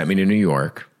 They sent me to New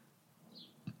York.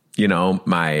 You know,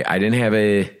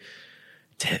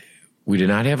 we did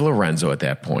not have Lorenzo at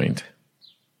that point.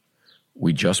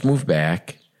 We just moved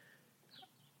back.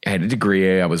 I had a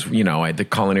degree. I had the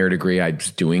culinary degree. I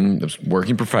was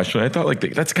working professionally. I thought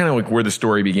that's kind of like where the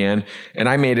story began. And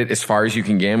I made it as far as you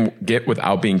can get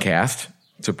without being cast.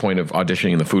 It's a point of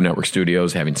auditioning in the Food Network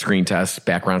studios, having screen tests,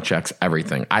 background checks,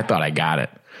 everything. I thought I got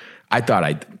it.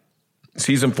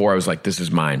 Season 4, I was like, this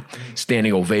is mine.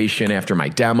 Standing ovation after my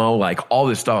demo, like all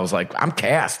this stuff. I was like, I'm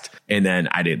cast. And then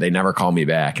they never called me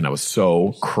back. And I was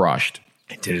so crushed.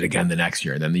 I did it again the next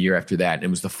year. And then the year after that. And it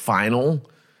was the final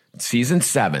season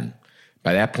 7.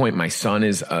 By that point, my son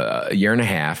is a year and a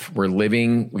half. We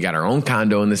got our own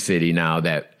condo in the city now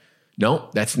no,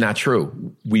 that's not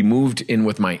true. We moved in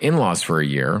with my in-laws for a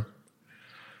year.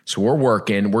 So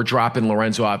we're dropping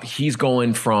Lorenzo off. He's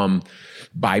going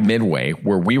by Midway,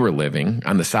 where we were living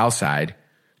on the south side,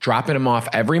 dropping him off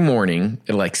every morning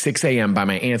at like 6 a.m. by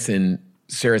my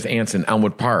Sarah's aunts in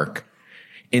Elmwood Park.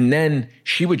 And then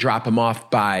she would drop him off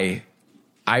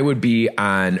I would be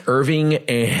on Irving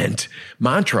and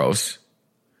Montrose.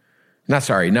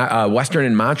 Western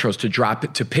and Montrose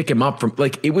to pick him up from,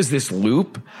 it was this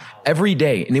loop every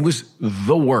day. And it was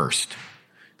the worst.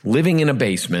 Living in a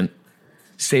basement,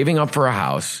 saving up for a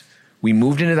house. We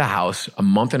moved into the house a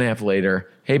month and a half later.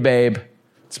 Hey, babe.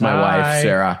 It's my wife,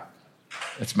 Sarah.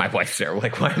 It's my wife, Sarah. Why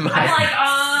am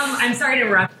I? I'm sorry to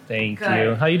interrupt. Thank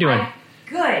you. How you doing?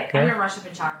 Good. I'm going to rush up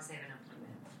and talk to save an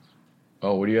appointment.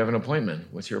 Oh, what do you have an appointment?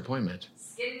 What's your appointment?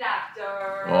 Skin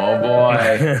doctor. Oh,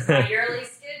 boy. My yearly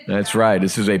skin That's right.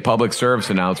 This is a public service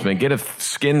announcement. Get a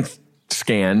skin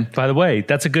scan. By the way,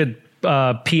 that's a good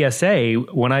PSA.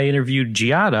 When I interviewed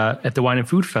Giada at the Wine and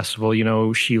Food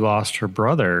Festival, she lost her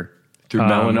brother. Through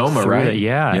melanoma, right?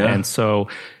 Yeah. And so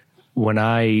when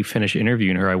I finished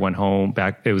interviewing her, I went home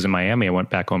it was in Miami. I went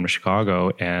back home to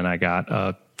Chicago and I got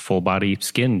a full body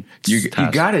skin test.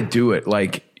 You got to do it.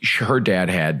 Like her dad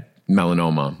had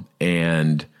melanoma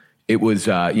and it was,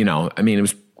 it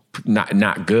was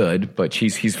not good, but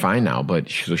he's fine now. But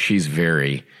she's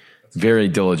very, very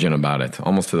diligent about it,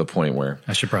 almost to the point where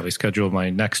I should probably schedule my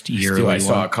next yearly I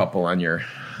saw a couple on your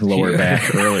lower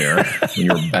back earlier when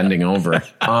you were bending over.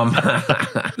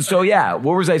 So yeah,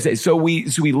 what was I saying? So we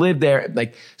lived there.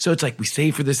 So it's like we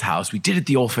saved for this house. We did it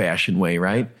the old fashioned way,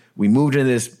 right? We moved into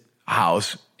this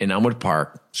house in Elmwood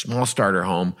Park, small starter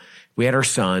home. We had our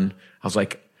son. I was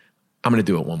like, I'm going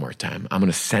to do it one more time. I'm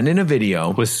going to send in a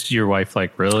video. Was your wife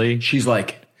like, really? She's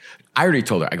like, I already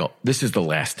told her, I go, this is the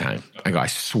last time. I go, I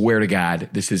swear to God,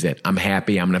 this is it. I'm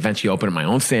happy. I'm going to eventually open my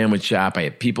own sandwich shop. I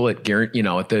had people at Garrett,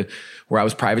 where I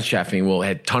was private chefing,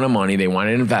 had a ton of money. They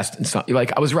wanted to invest in something.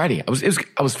 I was ready. I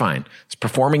was fine. I was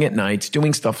performing at nights,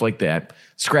 doing stuff like that,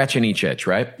 scratching each itch,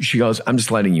 right? She goes, I'm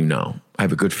just letting you know. I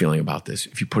have a good feeling about this.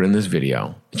 If you put in this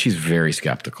video, and she's very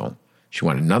skeptical. She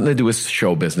wanted nothing to do with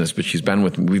show business, but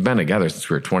we've been together since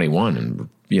we were 21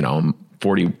 and,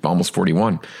 40, almost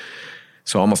 41.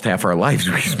 So almost half our lives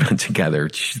we spent together.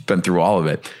 She's been through all of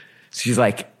it. She's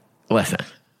like, listen,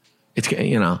 it's,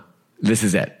 this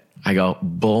is it. I go,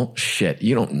 bullshit.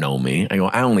 You don't know me. I go,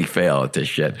 I only fail at this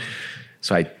shit.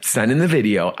 So I send in the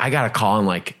video. I got a call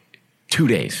in 2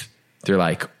 days. They're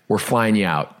like, we're flying you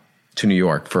out to New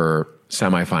York for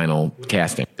semifinal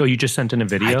casting. Oh, you just sent in a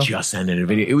video? I just sent in a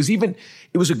video. It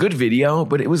was a good video,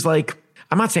 but it was I'm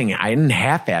not saying I didn't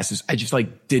half-ass this. I just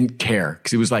didn't care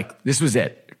because it was this was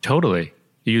it. Totally.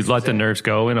 You let the nerves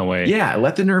go in a way. Yeah, I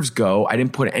let the nerves go. I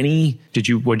didn't put any.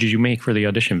 What did you make for the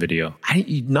audition video?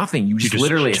 Nothing. You just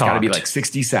literally, it's got to be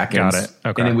 60 seconds. Got it.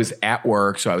 Okay. And it was at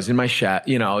work. So I was in my chef,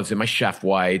 I was in my chef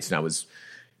whites and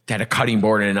I had a cutting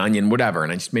board and an onion, whatever.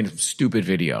 And I just made a stupid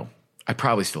video. I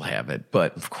probably still have it,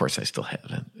 but of course I still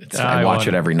have it. I watch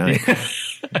it every night.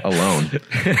 alone.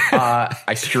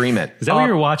 I stream it. Is that what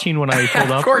you were watching when I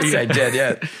pulled up? Of course I did,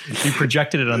 yeah. You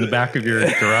projected it on the back of your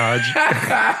garage.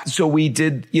 So we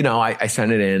did, I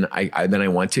sent it in. Then I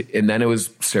went to, and then it was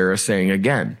Sarah saying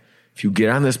again, if you get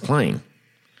on this plane,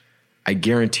 I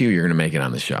guarantee you're going to make it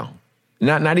on the show.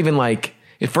 Not even like,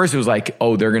 at first it was like,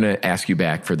 oh, they're going to ask you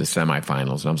back for the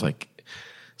semifinals. And I was like,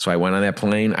 so I went on that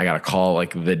plane. I got a call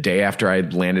like the day after I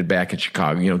landed back in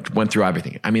Chicago, went through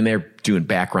everything. I mean, they're doing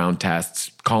background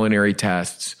tests, culinary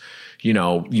tests, you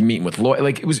meeting with lawyers.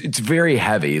 Like it's very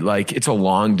heavy. Like it's a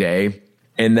long day.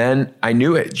 And then I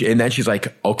knew it. And then she's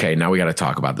like, okay, now we got to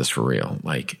talk about this for real.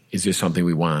 Like, is this something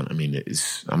we want? I mean,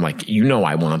 I'm like,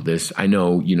 I want this. I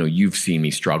know, you've seen me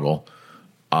struggle.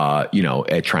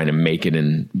 At trying to make it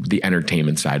in the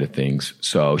entertainment side of things.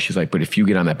 So she's like, but if you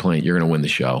get on that plane, you're going to win the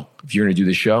show. If you're going to do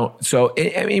the show. So,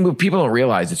 I mean, what people don't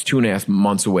realize, it's 2.5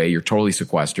 months away. You're totally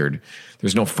sequestered.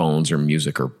 There's no phones or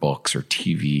music or books or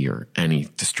TV or any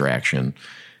distraction.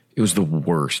 It was the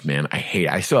worst, man.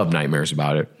 I still have nightmares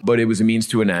about it, but it was a means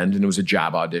to an end and it was a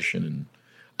job audition. And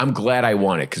I'm glad I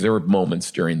won it because there were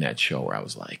moments during that show where I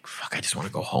was like, fuck, I just want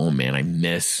to go home, man. I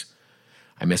miss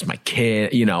my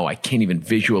kid. I can't even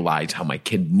visualize how my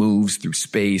kid moves through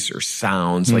space or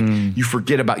sounds. Like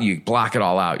you block it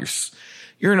all out.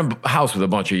 You're in a house with a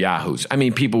bunch of yahoos. I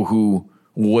mean, people who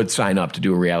would sign up to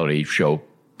do a reality show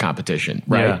competition,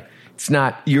 right? Yeah. It's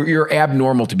not, you're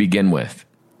abnormal to begin with.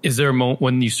 Is there a moment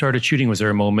when you started shooting, was there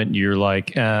a moment you're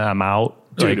like, I'm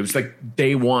out? Dude, it was like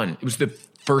day one. It was the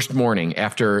first morning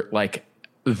after like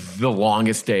the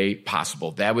longest day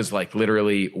possible. That was like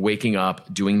literally waking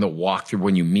up, doing the walkthrough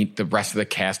when you meet the rest of the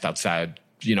cast outside,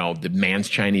 the Mann's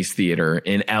Chinese Theater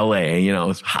in LA,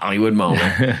 it's Hollywood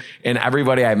moment. And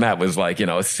everybody I met was like, a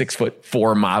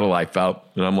 6'4" model I felt.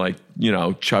 And I'm like,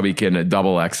 chubby kid in a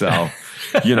double XL,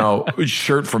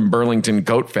 shirt from Burlington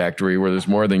Goat Factory where there's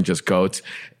more than just goats.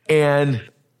 And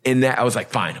in that, I was like,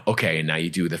 fine. Okay. And now you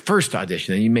do the first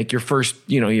audition and you make your first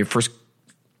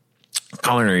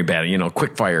culinary battle,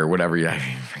 quick fire, whatever. I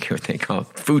forget what they call it.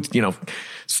 Food,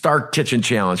 Star Kitchen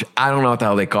Challenge. I don't know what the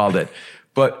hell they called it,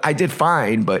 but I did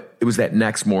fine. But it was that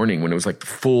next morning when it was like the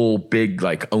full big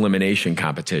like elimination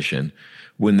competition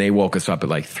when they woke us up at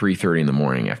like 3:30 in the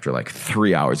morning after like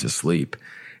 3 hours of sleep,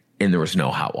 and there was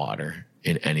no hot water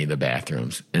in any of the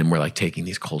bathrooms, and we're like taking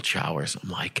these cold showers. I'm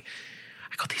like,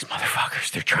 these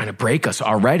motherfuckers, they're trying to break us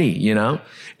already, And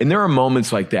there are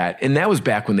moments like that, and that was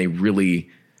back when they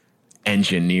really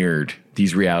engineered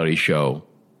these reality show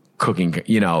cooking,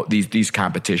 these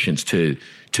competitions to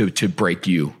break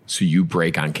you. So you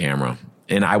break on camera,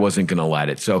 and I wasn't going to let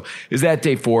it. So is that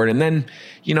day forward? And then,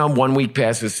 1 week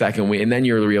passes, second week, and then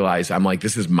you realize I'm like,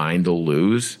 this is mine to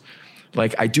lose.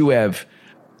 Like I do have,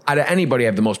 out of anybody, I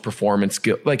have the most performance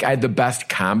skill. Like I had the best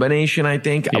combination, I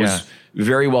think. I was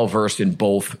very well versed in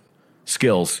both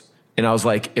skills. And I was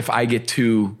like, if I get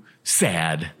too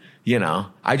sad,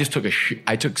 I just took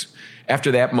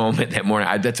after that moment, that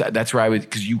morning, that's where I would,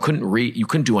 because you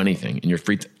couldn't do anything in your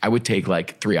free I would take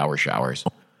like 3-hour showers.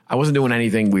 I wasn't doing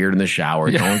anything weird in the shower.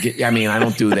 I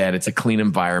don't do that. It's a clean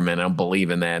environment. I don't believe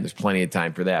in that. There's plenty of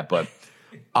time for that. But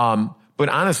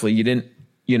honestly, you didn't,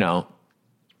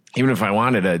 even if I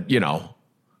wanted to,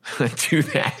 do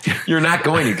that, you're not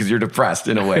going to because you're depressed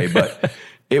in a way. But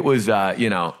it was,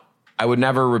 I would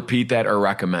never repeat that or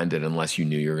recommend it unless you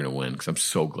knew you were going to win, because I'm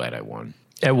so glad I won.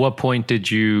 At what point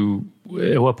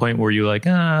were you like,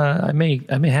 I may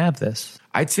have this?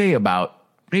 I'd say about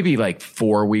maybe like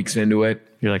 4 weeks into it.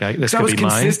 You're like, this could be mine? I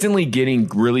was consistently getting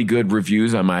really good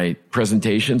reviews on my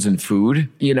presentations and food.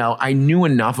 I knew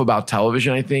enough about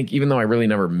television, I think, even though I really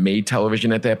never made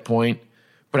television at that point.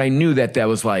 But I knew that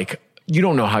was like, you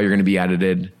don't know how you're going to be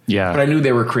edited. Yeah. But I knew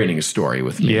they were creating a story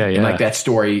with me. Yeah. And like that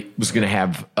story was going to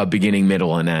have a beginning,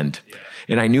 middle, and end.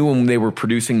 And I knew when they were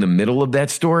producing the middle of that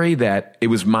story that it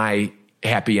was my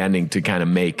happy ending to kind of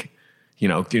make,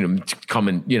 come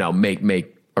and,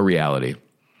 make a reality.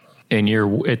 And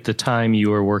at the time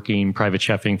you were working private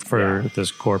chefing for this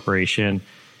corporation.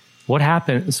 What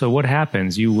happened? So what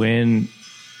happens? You win.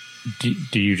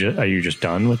 Are you just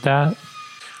done with that?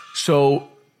 So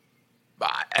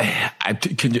I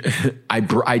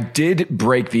did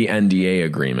break the NDA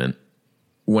agreement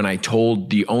when I told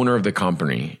the owner of the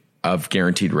company of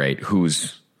Guaranteed Rate,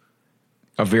 who's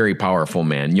a very powerful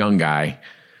man, young guy,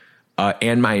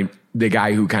 and the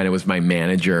guy who kind of was my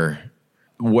manager,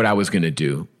 what I was going to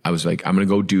do. I was like, I'm going to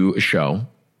go do a show.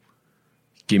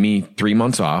 Give me 3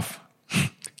 months off.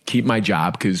 Keep my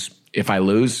job, because if I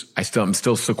lose, I'm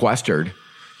still sequestered.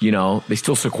 They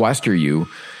still sequester you.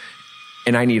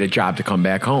 And I need a job to come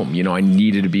back home. I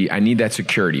need that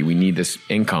security. We need this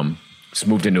income. just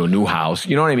moved into a new house.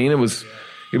 You know what I mean? It was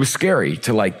scary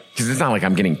to because it's not like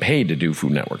I'm getting paid to do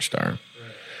Food Network Star.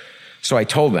 So I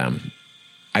told them,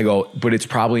 I go, but it's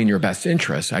probably in your best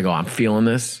interest. I go, I'm feeling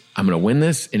this. I'm going to win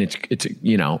this. And it's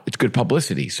good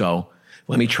publicity. So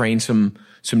let me train some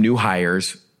new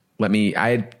hires. I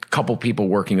had a couple people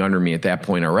working under me at that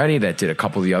point already that did a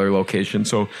couple of the other locations.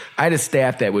 So I had a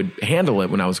staff that would handle it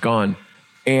when I was gone.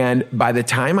 And by the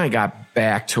time I got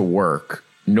back to work,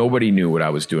 nobody knew what I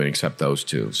was doing except those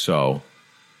two. So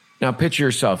now picture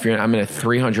yourself. I'm in a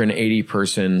 380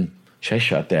 person. Should I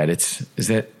shut that? Is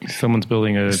that someone's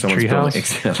building a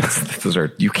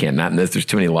treehouse? You can't, not in this. There's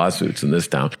too many lawsuits in this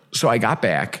town. So I got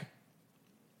back.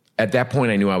 At that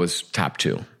point, I knew I was top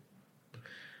 2.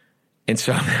 And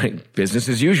so business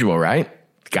as usual, right?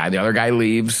 The other guy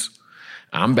leaves.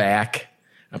 I'm back.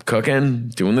 I'm cooking,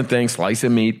 doing the thing,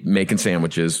 slicing meat, making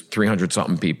sandwiches, 300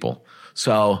 something people.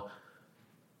 So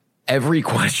every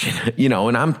question,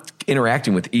 and I'm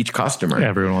interacting with each customer. Yeah,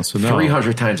 everyone wants to know.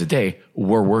 300 times a day.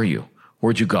 Where were you?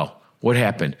 Where'd you go? What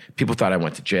happened? People thought I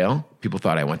went to jail. People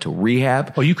thought I went to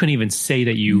rehab. Oh, you couldn't even say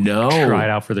that you tried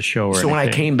out for the show or anything. When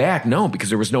I came back, no, because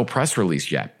there was no press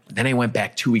release yet. Then I went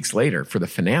back 2 weeks later for the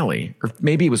finale, or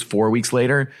maybe it was 4 weeks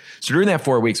later. So during that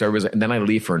 4 weeks, and then I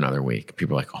leave for another week.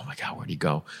 People were like, oh my God, where'd he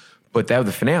go? But that was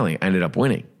the finale. I ended up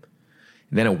winning.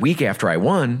 And then a week after I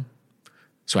won,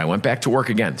 so I went back to work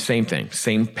again. Same thing,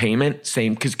 same payment,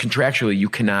 because contractually you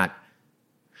cannot,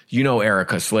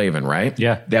 Erica Slavin, right?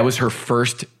 Yeah. That was her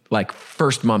first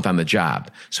month on the job.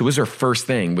 So it was her first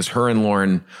thing, was her and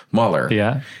Lauren Muller.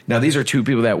 Yeah. Now these are two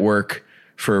people that work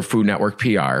for Food Network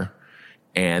PR,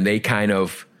 and they kind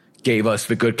of gave us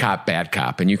the good cop, bad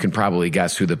cop. And you can probably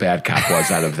guess who the bad cop was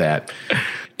out of that.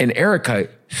 And Erica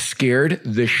scared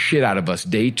the shit out of us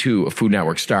day 2 of Food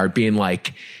Network Star, being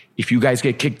like, if you guys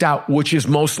get kicked out, which is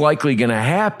most likely going to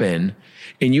happen,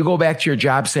 and you go back to your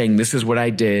job saying, this is what I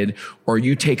did, or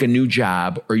you take a new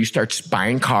job, or you start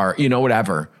buying car,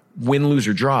 whatever, win, lose,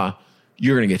 or draw,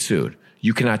 you're going to get sued.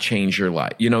 You cannot change your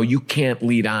life. You can't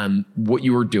lead on what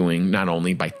you were doing, not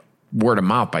only by word of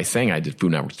mouth by saying I did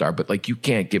Food Network Star, but you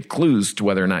can't give clues to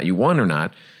whether or not you won or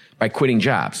not by quitting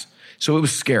jobs. So it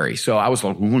was scary. So I was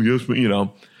like, oh, yes,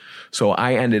 So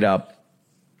I ended up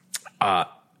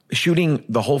shooting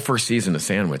the whole first season of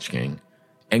Sandwich King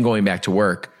and going back to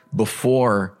work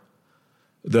before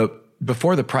the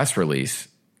press release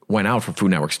went out for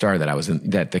Food Network Star that I was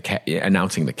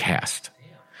announcing the cast.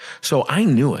 So I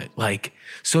knew it.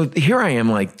 So here I am,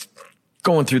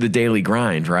 going through the daily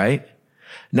grind, right?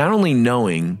 Not only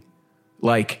knowing,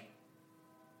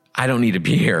 I don't need to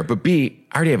be here, but B,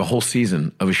 I already have a whole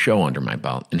season of a show under my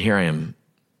belt. And here I am,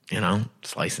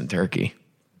 slicing turkey.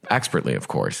 Expertly, of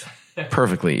course.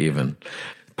 Perfectly even.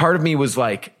 Part of me was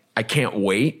like, I can't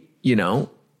wait,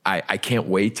 I can't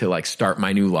wait to start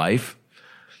my new life.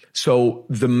 So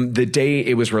the day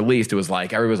it was released, it was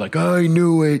everybody was like, oh, I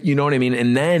knew it. You know what I mean?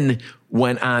 And then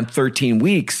went on 13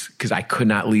 weeks because I could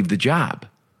not leave the job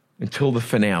until the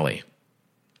finale.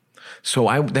 So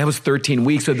that was 13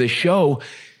 weeks of the show,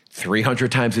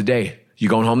 300 times a day. You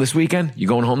going home this weekend? You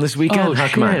going home this weekend? Oh,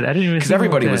 shit. I didn't even because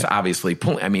everybody was obviously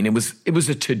pulling. I mean, it was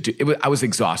a to-do. I was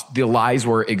exhausted. The lies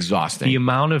were exhausting. The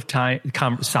amount of time,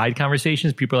 side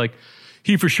conversations, people are like,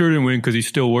 he for sure didn't win because he's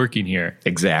still working here.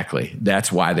 Exactly.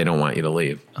 That's why they don't want you to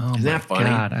leave. Oh, isn't that funny?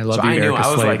 God, I love you, Erica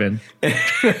Slavin.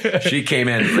 She came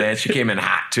in, man. She came in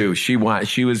hot too. She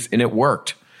was, and it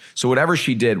worked. So whatever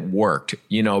she did worked,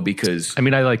 because I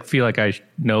mean, I feel like I should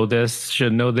know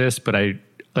this, but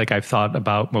I've thought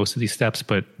about most of these steps,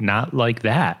 but not like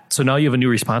that. So now you have a new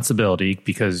responsibility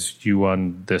because you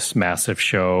won this massive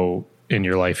show and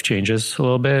your life changes a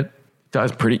little bit. That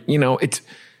was pretty,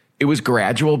 it was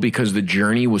gradual because the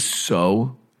journey was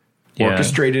so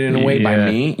orchestrated in a way by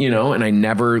me, and I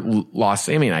never lost.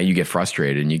 I mean, you get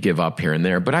frustrated and you give up here and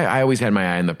there, but I always had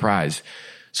my eye on the prize.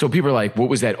 So people are like, what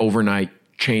was that overnight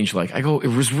change like? I go, it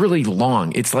was really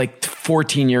long. It's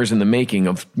 14 years in the making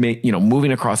of,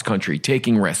 moving across country,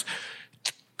 taking risks,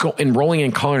 enrolling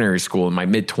in culinary school in my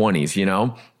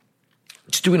mid-20s,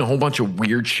 just doing a whole bunch of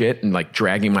weird shit and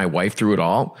dragging my wife through it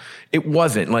all. It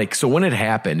wasn't so when it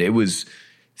happened, it was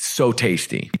so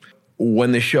tasty.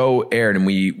 When the show aired and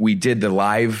we did the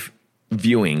live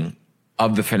viewing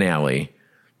of the finale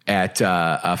at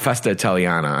Festa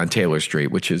Italiana on Taylor Street,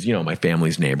 which is, my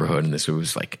family's neighborhood. And this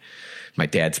was my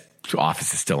dad's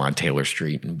office is still on Taylor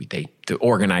Street. And the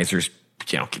organizers, a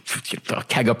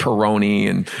keg of Peroni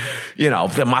and,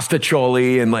 the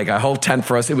mustacholi and a whole tent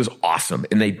for us. It was awesome.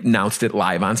 And they announced it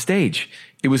live on stage.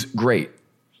 It was great.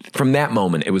 From that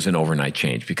moment, it was an overnight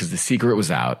change because The Secret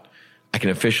was out. I can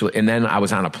officially, and then I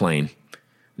was on a plane.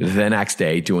 the next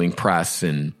day doing press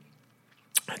and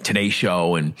Today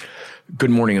Show and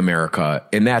Good Morning America.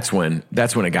 And that's when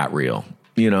it got real,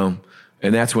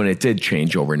 and that's when it did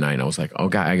change overnight. I was like, oh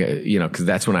God, cause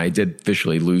that's when I did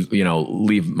officially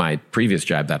leave my previous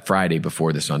job that Friday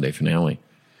before the Sunday finale.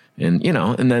 And,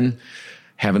 and then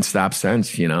haven't stopped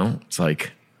since, it's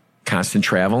like constant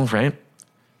travel, right?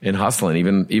 And hustling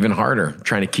even harder,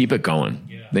 trying to keep it going.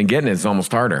 Then getting it is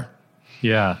almost harder.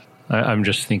 Yeah. I'm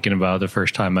just thinking about the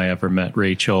first time I ever met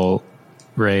Rachel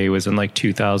Ray was in like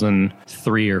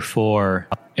 2003 or 4.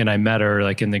 And I met her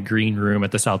like in the green room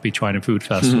at the South Beach Wine and Food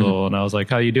Festival. And I was like,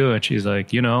 how you doing? She's like,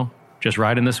 just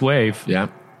riding this wave. Yeah.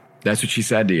 That's what she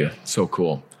said to you. So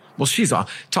cool. Well, she's the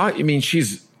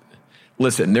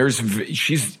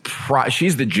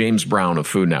James Brown of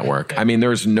Food Network. I mean,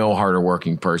 there's no harder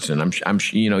working person.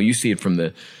 You see it from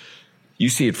the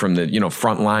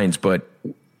front lines. But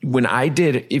when I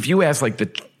did, if you ask like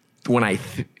when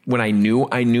I knew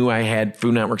I had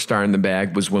Food Network star in the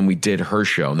bag was when we did her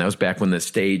show. And that was back when the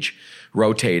stage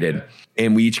rotated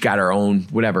and we each got our own,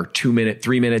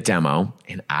 3-minute demo.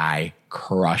 And I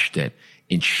crushed it.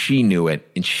 And she knew it.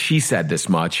 And she said this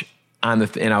much and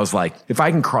I was like, if I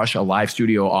can crush a live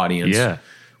studio audience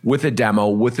with a demo,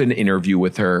 with an interview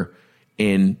with her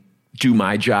and do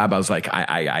my job, I was like,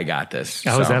 I got this.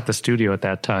 I was at the studio at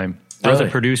that time. I was a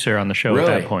producer on the show at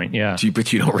that point. Yeah.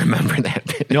 But you don't remember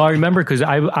that. No, I remember because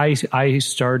I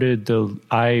started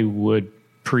I would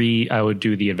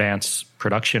do the advanced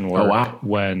production work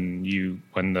when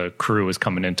the crew was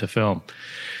coming in to film.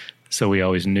 So we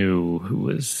always knew who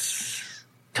was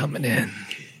coming in.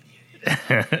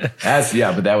 But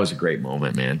that was a great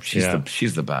moment, man. She's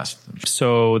the best.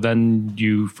 So then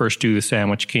you first do The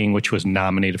Sandwich King, which was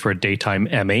nominated for a Daytime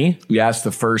Emmy. Yes,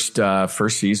 the first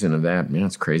season of that. Man,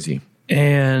 it's crazy.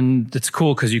 And it's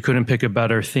cool because you couldn't pick a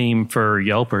better theme for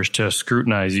Yelpers to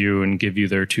scrutinize you and give you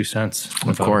their 2 cents.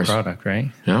 Of course. The product,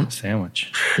 right? Yeah.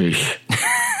 Sandwich.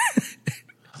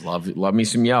 Love me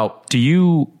some Yelp. Do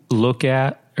you look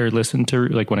at or listen to,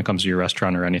 like when it comes to your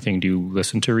restaurant or anything, do you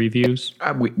listen to reviews?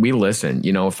 We listen.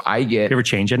 If I get... You ever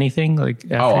change anything?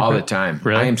 All the time.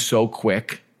 Really? I am so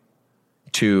quick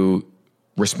to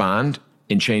respond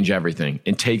and change everything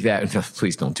and take that.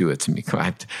 Please don't do it to me.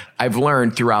 I've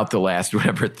learned throughout the last,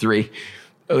 3,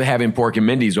 having Pork and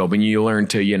Mindy's open, you learn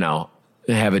to,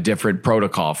 have a different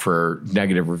protocol for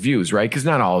negative reviews, right? Because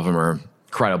not all of them are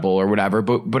credible or whatever,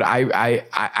 but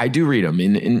I do read them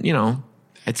and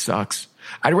it sucks.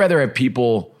 I'd rather have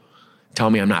people tell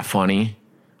me I'm not funny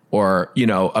or,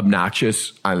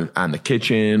 obnoxious on the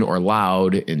kitchen or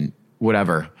loud and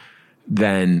whatever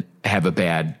than have a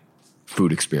bad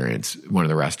food experience at one of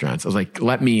the restaurants. I was like,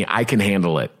 I can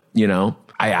handle it.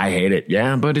 I hate it.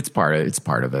 Yeah, but it's part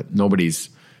of it.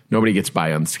 Nobody gets by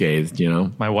unscathed,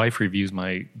 My wife reviews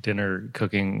my dinner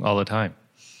cooking all the time.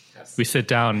 Yes. We sit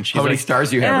down and she's how many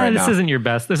stars you have right now? This isn't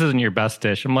your best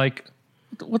dish. I'm like,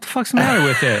 what the fuck's the matter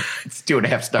with it? It's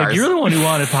 2.5 stars. Like, you're the one who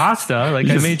wanted pasta. I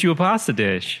made you a pasta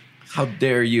dish. How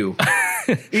dare you?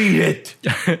 Eat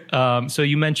it. So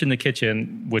you mentioned The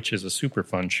Kitchen, which is a super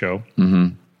fun show.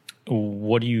 Mm-hmm.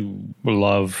 What do you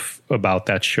love about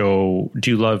that show?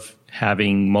 Do you love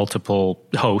having multiple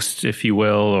hosts, if you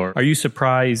will? Or are you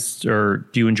surprised or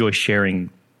do you enjoy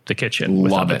sharing the kitchen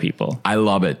with other people? I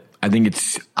love it. I think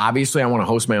it's obviously I want to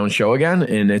host my own show again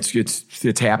and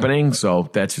it's happening. So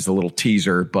that's just a little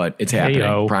teaser, but it's happening.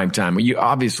 Hey-o. Prime time. You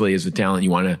obviously as a talent, you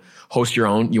want to host your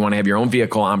own, you want to have your own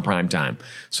vehicle on prime time.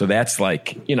 So that's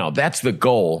that's the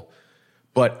goal.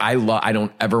 But I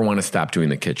don't ever want to stop doing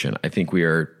The Kitchen. I think we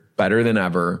are better than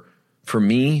ever. For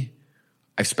me,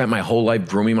 I've spent my whole life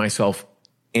grooming myself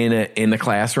in the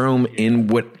classroom,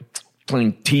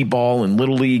 playing t-ball and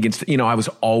little league, and I was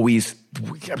always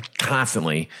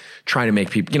constantly trying to make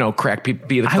people, crack people,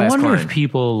 be the class I wonder clown. if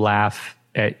people laugh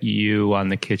at you on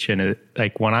The Kitchen.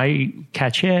 Like when I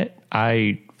catch it,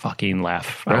 I fucking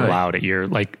laugh out loud at your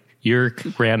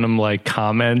random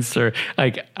comments or I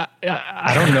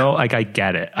don't know. I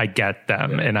get it. I get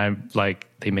them, and I'm like,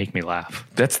 they make me laugh.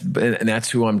 That's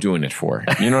who I'm doing it for.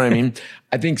 You know what I mean?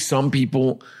 I think some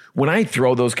people, when I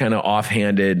throw those kind of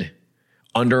offhanded,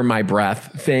 under my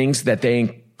breath things that they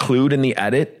include in the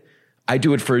edit, I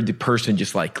do it for the person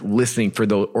just listening for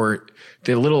or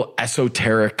the little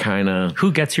esoteric kind of.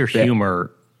 Who gets your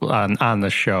humor on the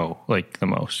show the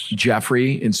most?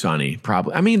 Jeffrey and Sonny,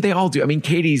 probably. I mean, they all do. I mean,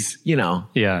 Katie's,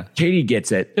 yeah, Katie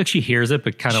gets it. Like she hears it,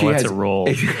 but kind of lets it roll.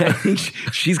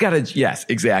 She's got yes,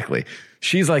 exactly.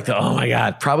 She's like oh my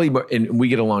God, probably, and we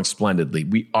get along splendidly.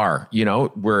 We are,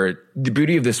 the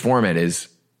beauty of this format is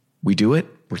we do it.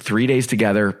 We're 3 days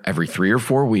together every 3 or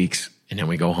 4 weeks, and then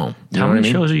we go home. How many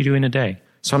shows are you doing a day?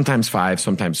 sometimes 5,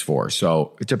 sometimes 4.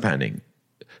 So depending.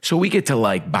 So we get to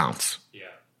like bounce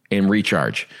and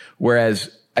recharge. Whereas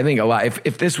I think a lot,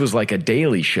 if this was like a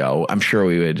daily show, I'm sure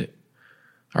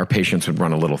our patience would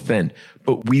run a little thin,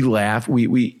 but we laugh.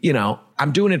 We,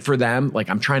 I'm doing it for them. Like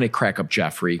I'm trying to crack up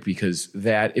Jeffrey because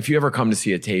if you ever come to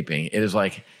see a taping, it is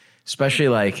like, especially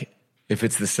like if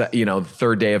it's the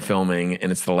third day of filming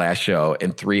and it's the last show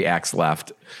and 3 acts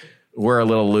left, we're a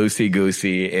little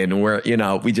loosey-goosey and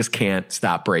we just can't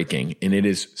stop breaking. And it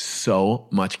is so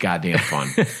much goddamn fun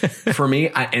for me.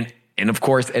 And of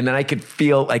course, and then I could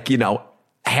feel like,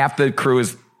 half the crew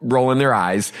is rolling their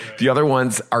eyes. The other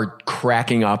ones are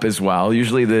cracking up as well.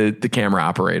 Usually the camera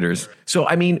operators. So,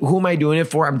 I mean, who am I doing it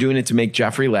for? I'm doing it to make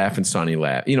Jeffrey laugh and Sonny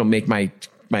laugh, make my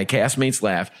castmates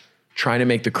laugh, trying to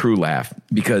make the crew laugh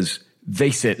because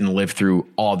they sit and live through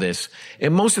all this.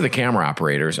 And most of the camera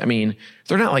operators, I mean,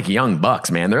 they're not like young bucks,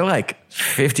 man. They're like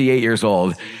 58 years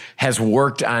old, has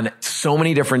worked on so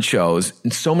many different shows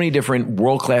and so many different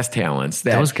world-class talents.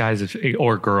 Those guys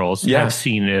or girls have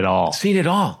seen it all. Seen it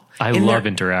all. I love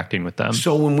interacting with them.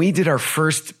 So when we did our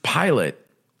first pilot,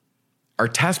 our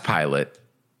test pilot,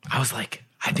 I was like,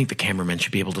 I think the cameramen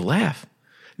should be able to laugh.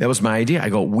 That was my idea. I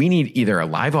go, we need either a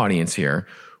live audience here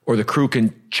or the crew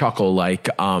can chuckle like,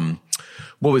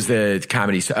 what was the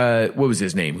comedy? What was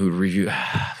his name? Who reviewed?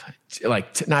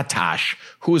 Like, not Tosh.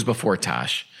 Who was before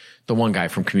Tosh? The one guy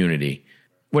from Community.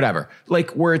 Whatever.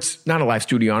 Like, where it's not a live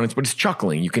studio audience, but it's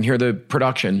chuckling. You can hear the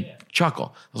production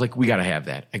chuckle. I was like, we got to have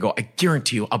that. I go, I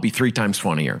guarantee you I'll be 3 times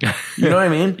funnier. You know what I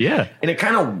mean? Yeah. And it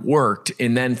kind of worked.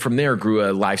 And then from there grew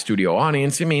a live studio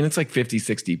audience. I mean, it's like 50,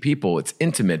 60 people. It's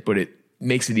intimate, but it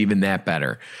makes it even that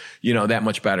better, that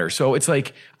much better. So it's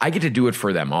like, I get to do it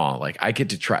for them all. Like I get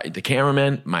to try the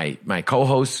cameraman, my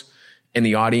co-hosts and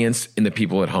the audience and the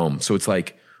people at home. So it's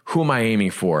like, who am I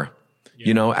aiming for?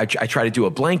 Yeah. I try to do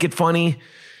a blanket funny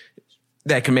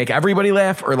that can make everybody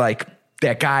laugh, or like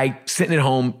that guy sitting at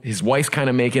home, his wife's kind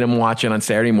of making him watch it on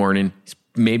Saturday morning, he's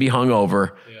maybe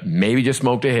hungover, maybe just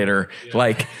smoked a hitter. Yeah.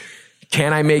 Like,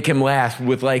 can I make him laugh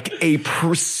with like a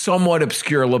somewhat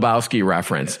obscure Lebowski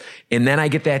reference? And then I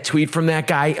get that tweet from that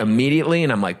guy immediately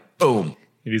and I'm like, boom.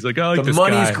 And he's like, oh, the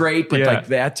money's great, but like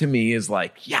that to me is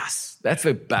like, yes, that's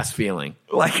the best feeling.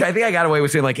 Like, I think I got away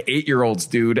with saying like 8-year-olds,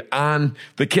 dude, on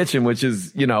The Kitchen, which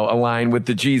is, aligned with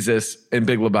the Jesus and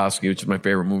Big Lebowski, which is my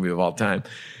favorite movie of all time.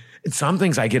 And some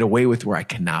things I get away with where I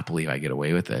cannot believe I get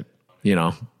away with it.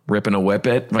 Ripping a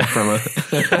whippet from a...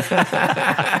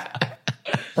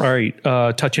 All right.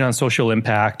 Touching on social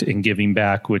impact and giving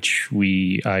back, which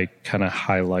I kind of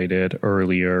highlighted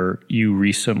earlier.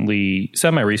 You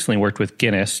semi-recently worked with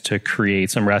Guinness to create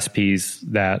some recipes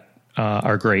that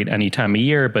are great any time of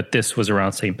year, but this was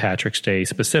around St. Patrick's Day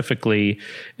specifically.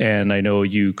 And I know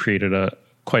you created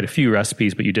quite a few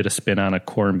recipes, but you did a spin on a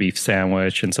corned beef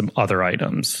sandwich and some other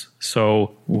items.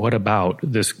 So what about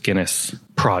this Guinness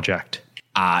project?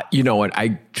 You know what?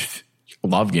 I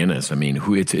love Guinness. I mean,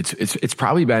 it's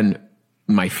probably been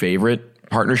my favorite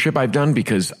partnership I've done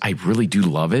because I really do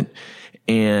love it.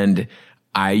 And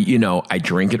I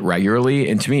drink it regularly.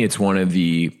 And to me, it's one of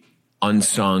the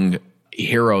unsung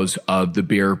heroes of the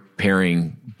beer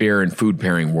and food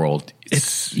pairing world.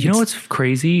 It's what's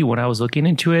crazy? When I was looking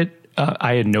into it,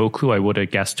 I had no clue. I would have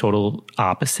guessed total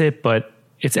opposite, but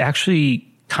it's actually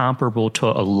comparable to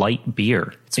a light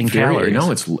beer. It's in calories.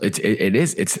 No, it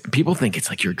is. It's people think it's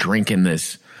like you're drinking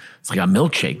this. It's like a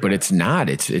milkshake, but it's not.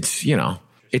 It's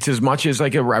as much as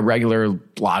like a regular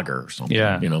lager or something.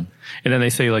 Yeah. And then they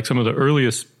say like some of the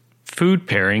earliest food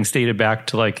pairings dated back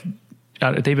to like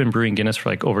they've been brewing Guinness for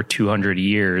like over 200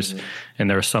 years, and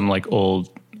there's some like old,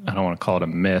 I don't want to call it a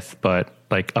myth, but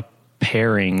like a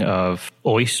pairing of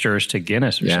oysters to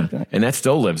Guinness or something. And that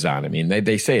still lives on. I mean,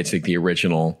 they say it's like the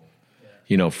original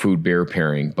food beer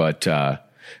pairing. But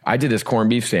I did this corned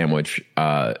beef sandwich.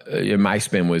 My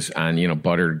spin was on,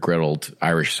 buttered griddled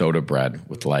Irish soda bread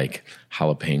with like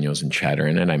jalapenos and cheddar.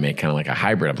 And then I make kind of like a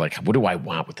hybrid of like, what do I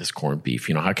want with this corned beef?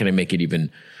 How can I make it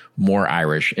even more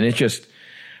Irish? And it's just,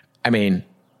 I mean,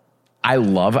 I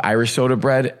love Irish soda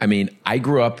bread. I mean, I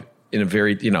grew up in a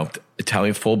very,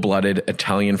 Italian, full-blooded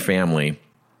Italian family.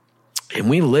 And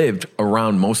we lived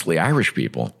around mostly Irish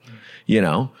people.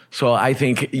 So I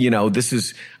think, this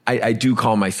is, I do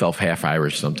call myself half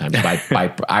Irish sometimes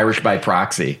by Irish by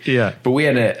proxy. Yeah. But we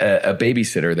had a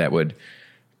babysitter that would,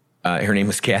 her name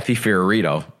was Kathy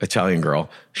Ferrarito, Italian girl.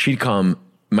 She'd come,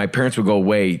 my parents would go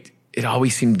away. It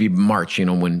always seemed to be March,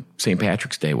 when St.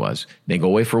 Patrick's Day was. They'd go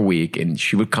away for a week and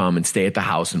she would come and stay at the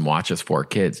house and watch us 4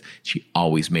 kids. She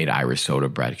always made Irish soda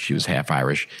bread. She was half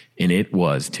Irish. And it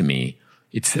was, to me,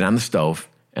 it'd sit on the stove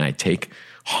and I'd take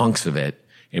hunks of it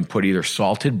and put either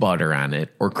salted butter on it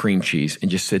or cream cheese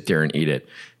and just sit there and eat it.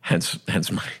 Hence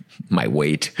my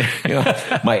weight,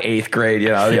 my 8th grade,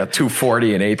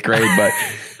 240 in 8th grade.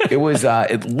 But it was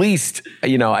at least,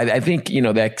 I think,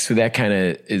 that kind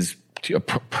of is a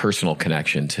personal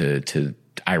connection to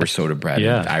Irish soda bread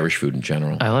and Irish food in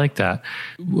general. I like that.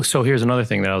 So here's another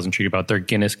thing that I was intrigued about. Their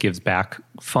Guinness Gives Back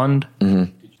Fund.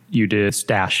 Mm-hmm. You did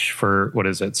Stash for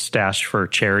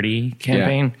Charity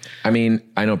campaign. Yeah. I mean,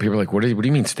 I know people are like, what do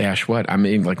you mean stash what? I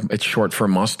mean, like it's short for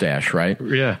mustache, right?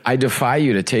 Yeah. I defy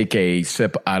you to take a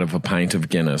sip out of a pint of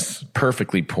Guinness,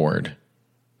 properly poured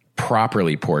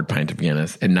pint of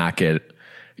Guinness and not get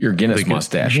your Guinness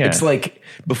mustache. Yeah. It's like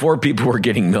before people were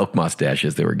getting milk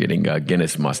mustaches, they were getting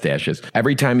Guinness mustaches.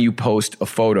 Every time you post a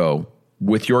photo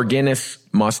with your Guinness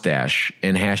mustache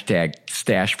and hashtag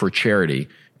stash for charity,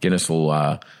 Guinness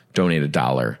will donate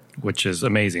 $1. Which is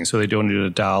amazing. So they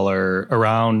donated $1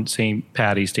 around St.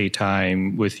 Patty's Day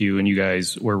time with you, and you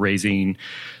guys were raising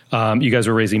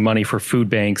money for food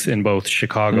banks in both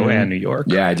Chicago and New York.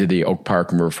 Yeah, I did the Oak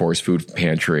Park River Forest Food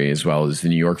Pantry as well as the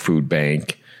New York Food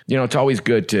Bank. It's always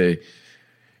good to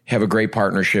have a great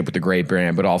partnership with a great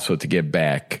brand, but also to give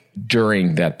back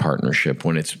during that partnership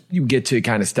when you get to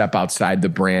kind of step outside the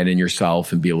brand and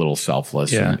yourself and be a little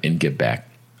selfless and give back.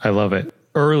 I love it.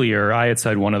 Earlier, I had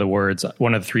said one of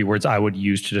the 3 words I would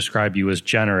use to describe you as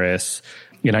generous.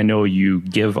 And I know you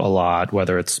give a lot,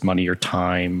 whether it's money or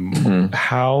time. Mm-hmm.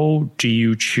 How do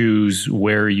you choose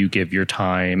where you give your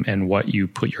time and what you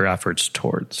put your efforts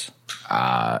towards?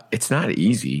 It's not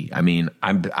easy. I mean,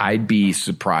 I'd be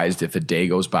surprised if a day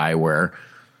goes by where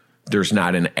there's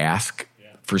not an ask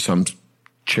for some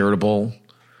charitable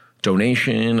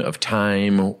donation of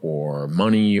time or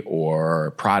money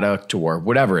or product or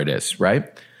whatever it is, right?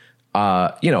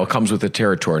 It comes with the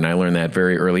territory, and I learned that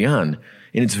very early on.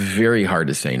 And it's very hard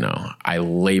to say no. I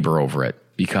labor over it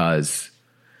because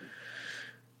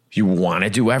you want to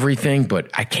do everything, but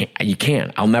you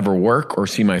can't. I'll never work or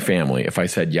see my family if I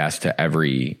said yes to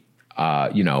every,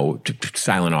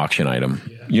 silent auction item.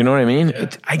 Yeah. You know what I mean? Yeah.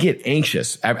 I get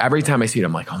anxious. Every time I see it,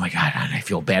 I'm like, oh my God, I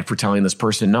feel bad for telling this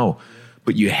person no.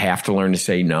 But you have to learn to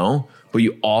say no. But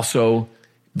you also,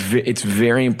 it's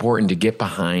very important to get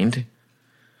behind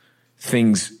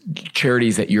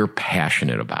charities that you're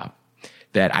passionate about,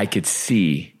 that I could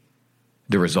see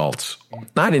the results.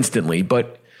 Not instantly,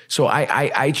 but so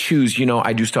I choose,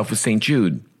 I do stuff with St.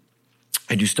 Jude.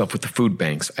 I do stuff with the food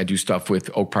banks. I do stuff with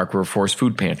Oak Park River Forest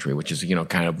Food Pantry, which is,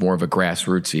 kind of more of a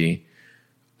grassrootsy,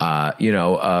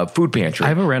 food pantry. I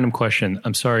have a random question.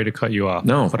 I'm sorry to cut you off.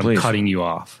 No, but please. I'm cutting you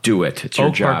off. Do it. It's your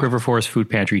job. Oak Park River Forest Food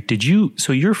Pantry.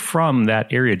 So you're from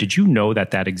that area. Did you know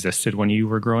that existed when you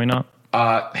were growing up?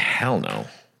 Hell no.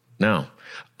 No.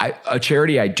 A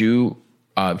charity I do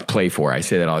play for. I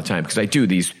say that all the time because I do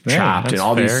these Chopped and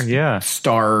all these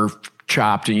Star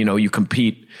Chopped, and you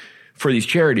compete for these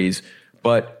charities.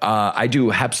 But I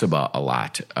do Hepzibah a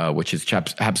lot, which is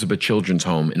Hepzibah Children's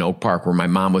Home in Oak Park, where my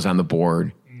mom was on the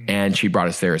board, and she brought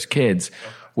us there as kids,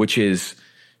 which is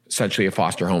essentially a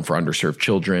foster home for underserved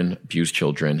children, abused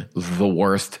children, the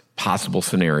worst possible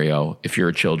scenario if you're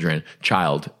a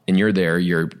child, and you're there,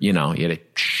 you had a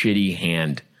shitty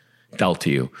hand dealt to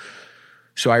you.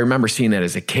 So I remember seeing that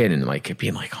as a kid and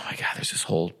being like, oh my God, there's this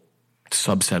whole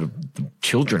subset of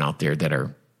children out there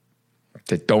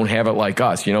that don't have it like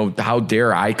us. How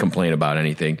dare I complain about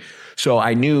anything? So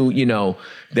I knew,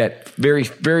 that very,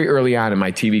 very early on in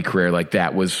my TV career,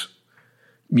 that was,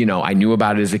 I knew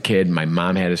about it as a kid. My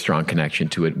mom had a strong connection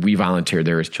to it. We volunteered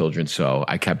there as children. So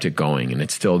I kept it going, and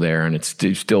it's still there, and it's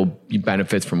still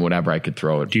benefits from whatever I could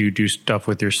throw it. Do you do stuff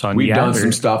with your son? We've done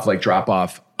some stuff like drop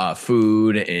off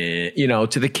food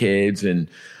and, to the kids. And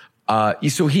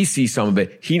so he sees some of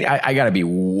it. I got to be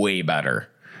way better.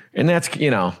 And that's,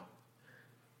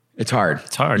 it's hard.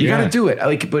 It's hard. You got to do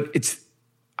it. But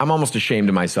I'm almost ashamed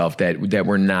of myself that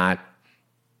we're not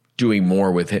doing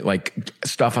more with it,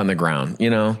 stuff on the ground,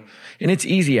 And it's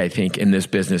easy, I think, in this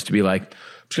business to be like, I'm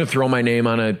just going to throw my name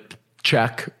on a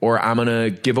check, or I'm going to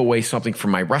give away something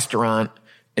from my restaurant.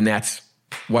 And that's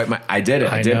what I did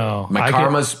it. I know. My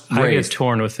karma's raised. I get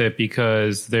torn with it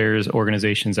because there's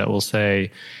organizations that will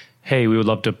say, hey, we would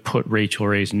love to put Rachel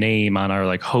Ray's name on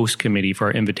our host committee for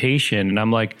our invitation. And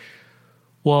I'm like,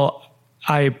 well,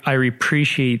 I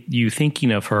appreciate you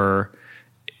thinking of her.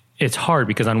 It's hard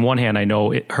because on one hand, I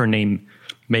know her name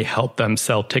may help them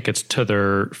sell tickets to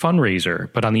their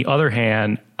fundraiser. But on the other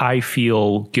hand, I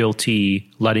feel guilty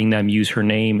letting them use her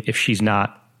name if she's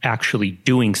not actually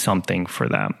doing something for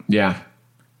them. Yeah.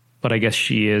 But I guess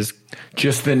she is.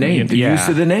 Just the name, the use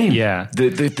of the name. Yeah.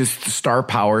 The star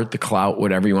power, the clout,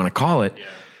 whatever you want to call it. Yeah.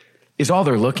 is all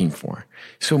they're looking for.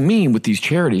 So me, with these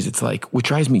charities, it's like, what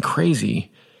drives me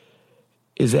crazy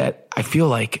is that I feel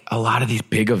like a lot of these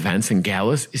big events and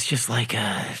galas, it's just like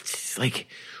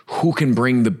who can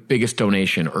bring the biggest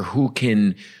donation, or who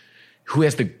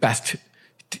has the best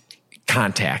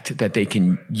contact that they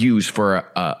can use for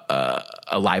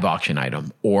a live auction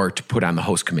item or to put on the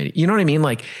host committee. You know what I mean?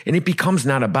 Like, and it becomes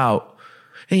not about,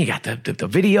 and you got the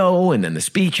video and then the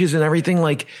speeches and everything.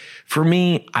 Like, for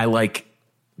me, I like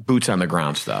boots on the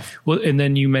ground stuff. Well, and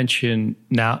then you mentioned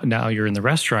now you're in the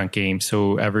restaurant game,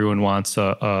 so everyone wants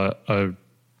a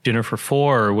dinner for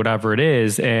four or whatever it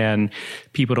is, and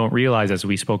people don't realize, as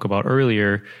we spoke about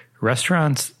earlier,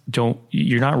 restaurants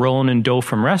you're not rolling in dough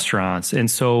from restaurants. And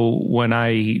so when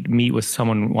I meet with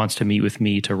someone who wants to meet with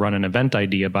me to run an event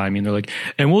idea by me, and they're like,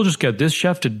 and we'll just get this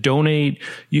chef to donate,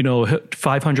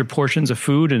 500 portions of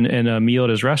food and a meal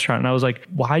at his restaurant. And I was like,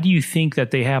 why do you think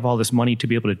that they have all this money to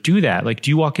be able to do that? Like,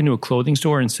 do you walk into a clothing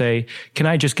store and say, can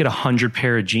I just get 100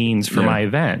 pair of jeans for my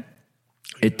event?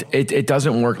 It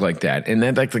doesn't work like that. And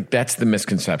then like that's the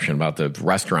misconception about the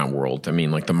restaurant world. I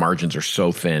mean, like, the margins are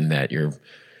so thin that you're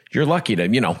lucky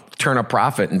to, turn a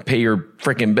profit and pay your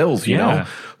freaking bills, you know?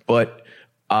 But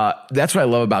that's what I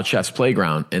love about Chef's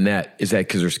Playground. And that is that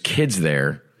because there's kids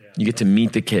there, you get to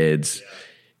meet the kids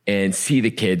and see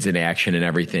the kids in action and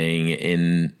everything.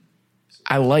 And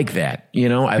I like that, I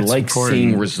It's like important.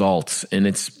 seeing results. And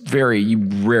you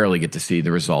rarely get to see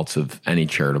the results of any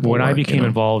charitable When work. I became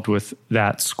involved with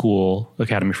that school,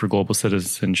 Academy for Global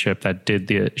Citizenship, that did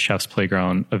the Chef's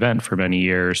Playground event for many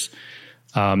years,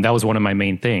 that was one of my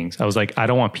main things. I was like, I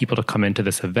don't want people to come into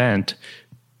this event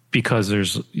because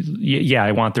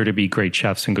I want there to be great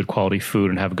chefs and good quality food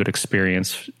and have a good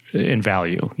experience and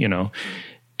value,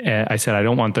 And I said, I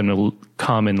don't want them to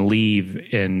come and leave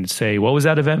and say, what was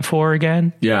that event for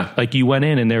again? Yeah. Like, you went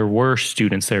in and there were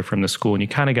students there from the school, and you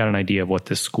kind of got an idea of what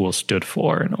this school stood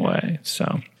for in a way.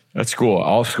 So that's cool.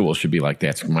 All schools should be like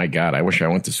that. My God, I wish I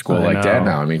went to school like that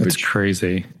now. I mean, it's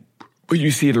crazy. But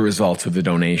you see the results of the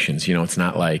donations. It's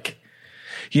not like,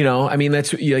 I mean,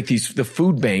 that's like the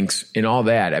food banks and all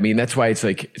that. I mean, that's why it's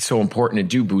so important to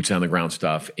do boots on the ground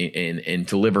stuff and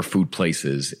deliver food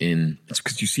places. It's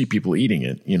because you see people eating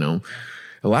it.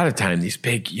 A lot of time these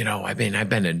big, I've been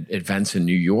at events in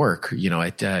New York,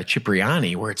 at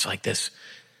Cipriani, where it's like this.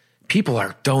 People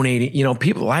are donating.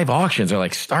 Live auctions are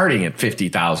like starting at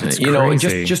 50,000.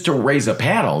 Just to raise a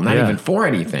paddle, not even for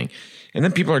anything. And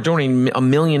then people are donating $1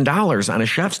 million on a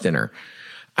chef's dinner.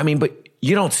 I mean, but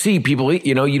you don't see people eat,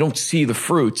 you don't see the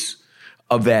fruits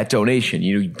of that donation.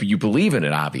 You believe in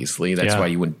it, obviously. That's why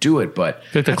you wouldn't do it. But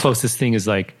I think the closest thing is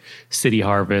like City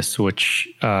Harvest, which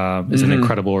is an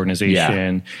incredible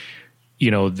organization.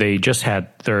 Yeah. They just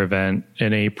had their event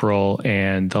in April,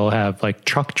 and they'll have like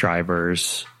truck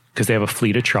drivers, because they have a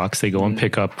fleet of trucks. They go and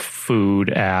pick up food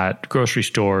at grocery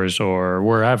stores or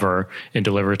wherever and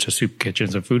deliver it to soup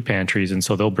kitchens and food pantries. And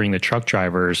so they'll bring the truck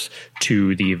drivers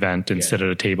to the event and sit at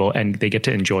a table, and they get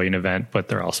to enjoy an event, but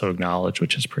they're also acknowledged,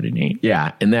 which is pretty neat.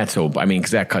 Yeah. And that's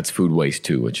because that cuts food waste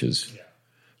too, which is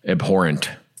abhorrent.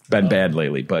 Been bad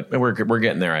lately, but we're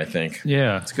getting there, I think.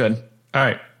 Yeah. It's good. All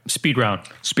right. Speed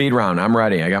round. I'm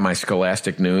ready. I got my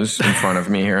Scholastic News in front of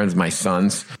me here. It's my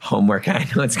son's homework. I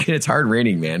know it's hard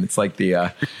reading, man. It's like the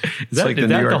Is that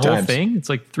the whole Times thing? It's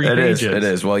like 3 pages. It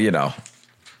is. Well, Is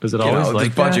it always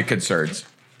like budget that? concerns.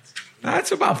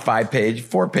 That's about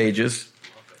 4 pages.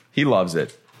 He loves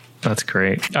it. That's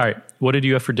great. All right. What did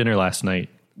you have for dinner last night?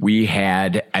 We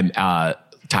had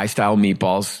Thai-style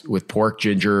meatballs with pork,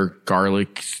 ginger,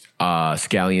 garlic,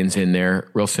 scallions in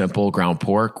there. Real simple. Ground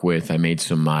pork with, I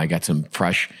got some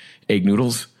fresh egg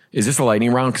noodles. Is this a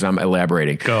lightning round? Because I'm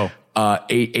elaborating. Go.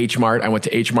 H Mart. I went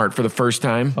to H Mart for the first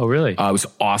time. Oh, really? It was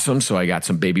awesome. So I got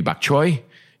some baby bok choy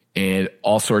and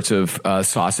all sorts of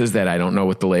sauces that I don't know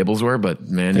what the labels were, but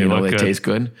man, they taste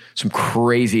good. Some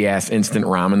crazy ass instant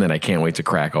ramen that I can't wait to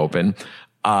crack open.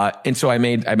 And so I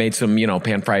made some,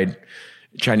 pan fried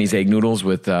Chinese egg noodles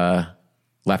with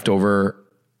leftover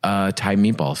Thai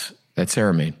meatballs that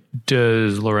Sarah made.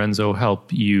 Does Lorenzo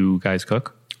help you guys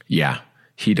cook? Yeah,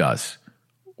 he does.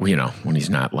 When he's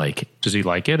not does he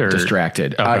like it or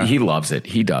distracted? Okay. He loves it.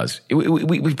 He does.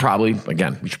 We should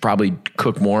probably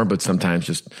cook more, but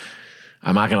sometimes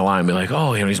I'm not going to lie and be like,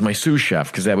 oh, he's my sous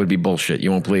chef, because that would be bullshit. You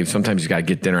won't believe. Sometimes you got to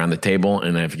get dinner on the table,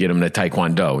 and I have to get him to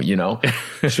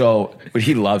Taekwondo, So, but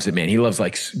he loves it, man. He loves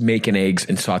making eggs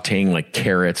and sauteing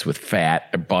carrots with fat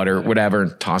or butter, whatever,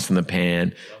 and tossing the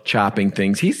pan, chopping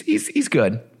things. He's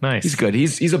good. Nice. He's good.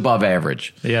 He's above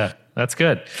average. Yeah, that's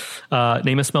good.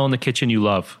 Name a smell in the kitchen you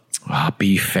love.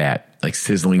 Beef fat, like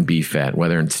sizzling beef fat,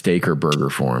 whether in steak or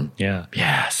burger form. Yeah.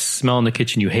 Yes. Smell in the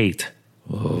kitchen you hate.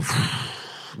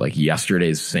 like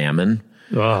yesterday's salmon.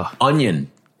 Ugh.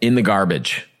 Onion in the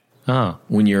garbage. Oh.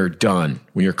 When you're done,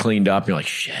 when you're cleaned up, you're like,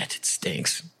 shit, it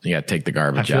stinks. You got to take the I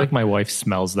garbage feel out. like my wife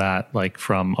smells that like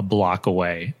from a block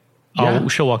away. Yeah.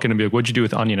 She'll walk in and be like, what'd you do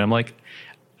with the onion? I'm like,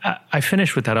 I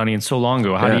finished with that onion so long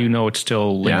ago. How Yeah. do you know it's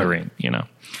still lingering? You know,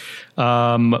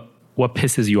 what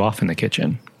pisses you off in the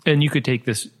kitchen? And you could take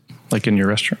this like in your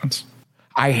restaurants.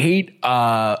 I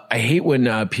hate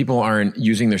when people aren't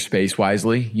using their space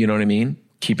wisely. You know what I mean?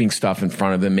 Keeping stuff in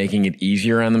front of them, making it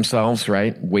easier on themselves,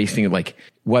 right? Wasting it, like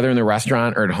whether in the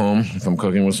restaurant or at home, if I'm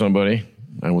cooking with somebody,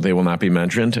 they will not be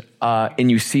mentioned.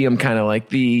 And you see them kind of like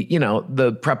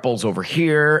the prep bowl's over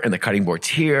here and the cutting board's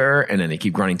here. And then they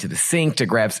keep running to the sink to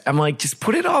grab. I'm like, just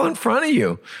put it all in front of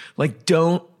you. Like,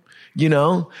 don't,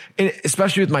 and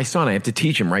especially with my son, I have to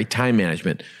teach him, right? Time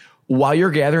management. While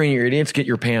you're gathering your ingredients, get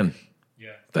your pan.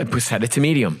 Yeah. Set it to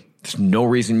medium. There's no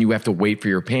reason you have to wait for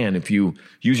your pan. If you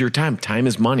use your time, time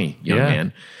is money, young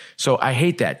man. So I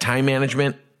hate that time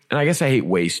management. And I guess I hate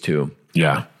waste too.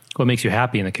 Yeah. What makes you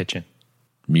happy in the kitchen?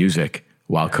 Music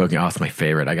while cooking. Oh, it's my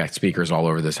favorite. I got speakers all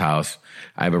over this house.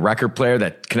 I have a record player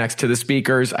that connects to the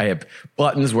speakers. I have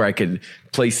buttons where I could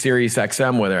play Sirius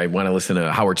XM, whether I want to listen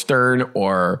to Howard Stern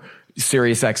or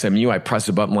Sirius XMU. I press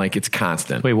a button like it's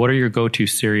constant. Wait, what are your go-to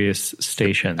Sirius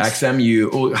stations?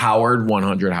 XMU, Howard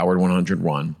 100, Howard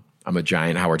 101. I'm a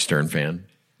giant Howard Stern fan.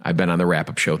 I've been on the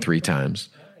wrap-up show 3 times.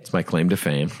 It's my claim to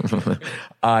fame.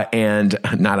 And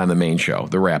not on the main show,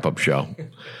 the wrap-up show.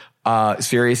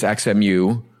 Sirius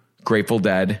XMU, Grateful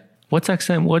Dead. What's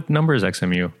XM? What number is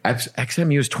XMU?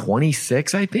 XMU is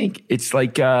 26, I think. It's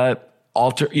like indie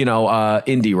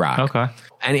rock. Okay.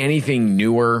 And anything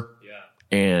newer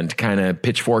and kind of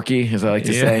pitchforky, as I like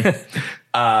to say,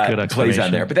 Good plays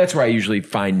on there. But that's where I usually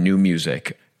find new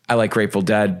music. I like Grateful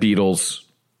Dead, Beatles.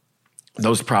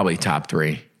 Those are probably top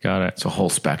 3. Got it. It's a whole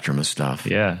spectrum of stuff.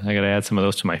 Yeah, I got to add some of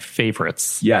those to my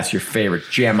favorites. Yes, your favorite.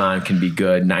 Jam On can be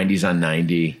good. 90s on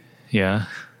 90. Yeah,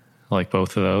 I like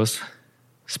both of those.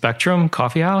 Spectrum,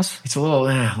 Coffee House? It's a little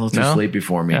too No? sleepy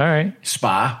for me. All right.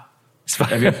 Spa.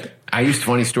 I used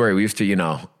funny story. We used to,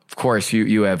 of course,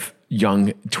 you have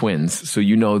young twins, so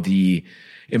you know the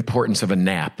importance of a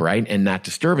nap, right? And not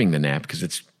disturbing the nap because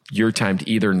it's your time to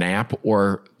either nap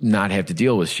or not have to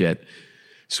deal with shit.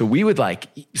 So we would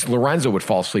Lorenzo would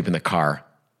fall asleep in the car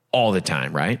all the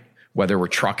time, right? Whether we're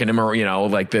trucking him or,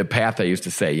 like the path I used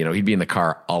to say, he'd be in the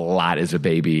car a lot as a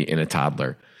baby and a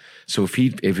toddler. So if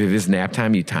his nap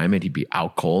time, you time it, he'd be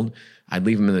out cold. I'd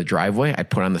leave him in the driveway. I'd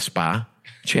put on the Spa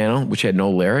channel, which had no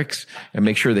lyrics, and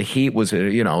make sure the heat was, at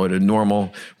a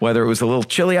normal, whether it was a little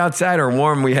chilly outside or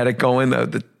warm, we had it going.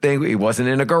 The thing, he wasn't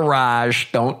in a garage.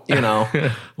 Don't,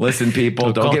 listen,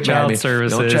 people, don't get mad at me.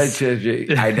 Services. Don't try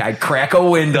to, I'd crack a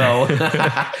window,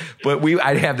 but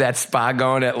I'd have that Spa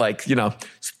going at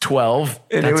 12.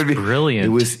 And That's it would be brilliant.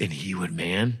 And he would,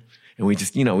 man. And we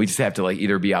just have to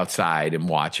either be outside and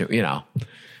watch it,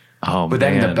 Oh, but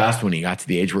man. then the best when he got to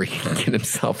the age where he can get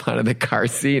himself out of the car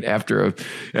seat after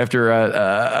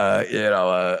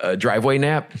a driveway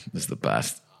nap is the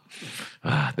best.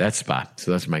 That spot. So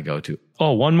that's my go-to.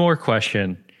 Oh, one more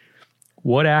question.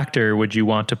 What actor would you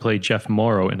want to play Jeff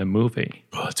Morrow in a movie?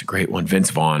 Oh, it's a great one.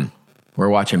 Vince Vaughn. We were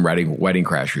watching Wedding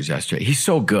Crashers yesterday. He's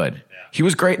so good. Yeah. He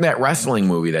was great in that wrestling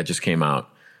movie that just came out.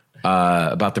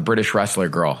 About the British wrestler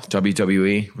girl,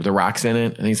 WWE, with The Rock's in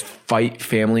it, and he's fight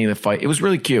family in the fight. It was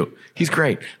really cute. He's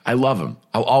great. I love him.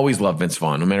 I'll always love Vince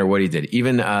Vaughn, no matter what he did.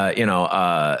 Even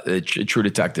True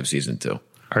Detective season 2.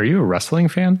 Are you a wrestling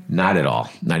fan? Not at all.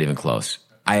 Not even close.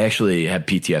 I actually have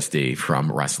PTSD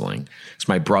from wrestling. It's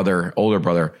my older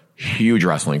brother, huge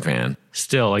wrestling fan.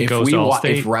 Still, goes to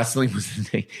Allstate. If wrestling was,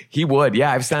 he would.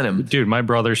 Yeah, I've sent him. Dude, my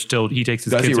brother he takes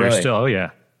his Does kids he there really? still. Oh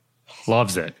yeah,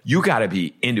 loves it. You got to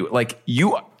be into it.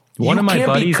 One of my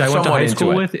buddies I went to high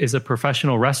school with with is a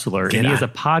professional wrestler, and he has a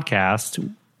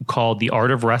podcast called The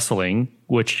Art of Wrestling,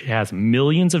 which has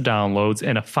millions of downloads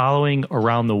and a following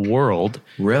around the world.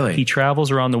 Really? He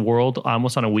travels around the world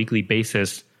almost on a weekly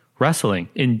basis wrestling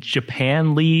in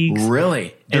Japan leagues.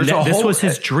 Really? And this was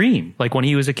his dream, when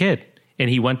he was a kid. And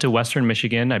he went to Western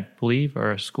Michigan, I believe,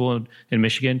 or a school in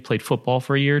Michigan, played football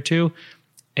for a year or two,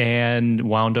 and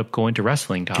wound up going to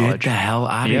wrestling college. Get the hell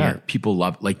out of here. People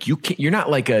love, you're not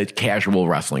like a casual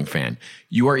wrestling fan.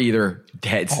 You are either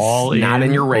not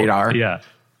in your radar.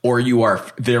 Or you are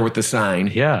there with the sign.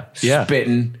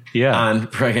 Spitting on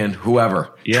friggin'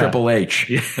 whoever. Triple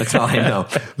H. That's all I know.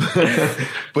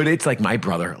 But it's like my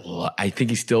brother, I think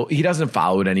he doesn't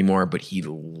follow it anymore, but he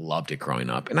loved it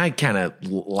growing up. And I kind of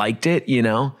liked it,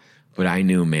 but I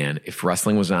knew, man, if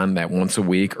wrestling was on that once a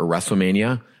week or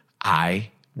WrestleMania, I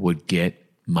would get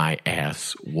my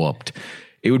ass whooped.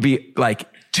 It would be like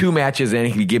 2 matches in,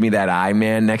 he'd give me that eye,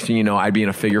 man. Next thing you know, I'd be in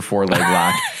a figure 4 leg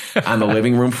lock on the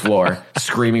living room floor,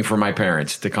 screaming for my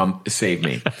parents to come save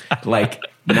me. Like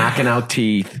knocking out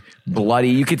teeth, bloody.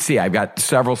 You could see I've got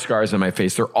several scars on my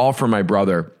face. They're all from my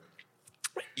brother.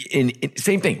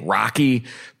 Same thing, Rocky,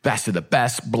 Best of the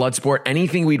Best, Bloodsport,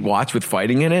 anything we'd watch with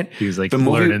fighting in it. He was like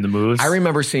learning the moves. I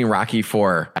remember seeing Rocky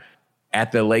 4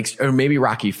 at the Lakes, or maybe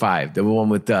Rocky 5, the one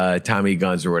with Tommy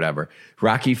Guns or whatever.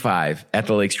 Rocky 5 at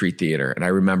the Lake Street Theater. And I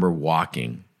remember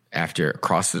walking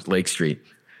across the Lake Street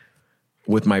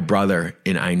with my brother,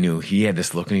 and I knew he had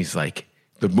this look, and he's like,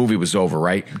 the movie was over,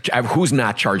 right? Who's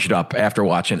not charged up after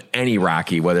watching any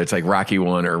Rocky, whether it's like Rocky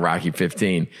 1 or Rocky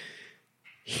 15?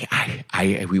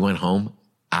 We went home.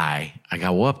 I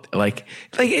got whooped. Like,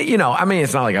 you know, I mean,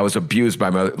 it's not like I was abused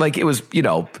by my, like it was, you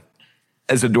know,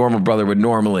 as a normal brother would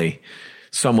normally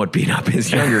somewhat beat up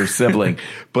his younger sibling,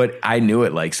 but I knew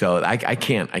it. Like, so I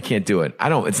can't do it.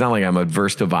 It's not like I'm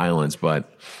adverse to violence,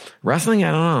 but wrestling,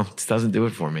 I don't know. It doesn't do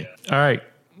it for me. All right.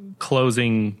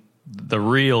 Closing, the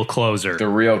real closer. The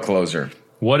real closer.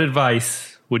 What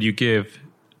advice would you give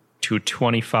to a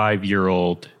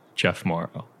 25-year-old Jeff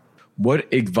Morrow?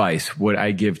 What advice would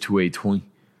I give to a 20?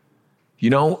 You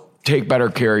know, take better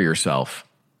care of yourself,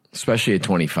 especially at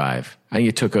 25. I think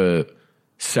it took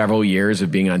several years of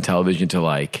being on television to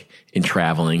like, in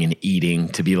traveling and eating,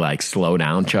 to be like, slow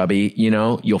down, chubby. You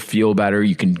know, you'll feel better.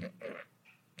 You can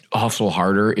hustle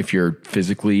harder if you're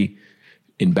physically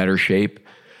in better shape.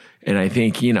 And I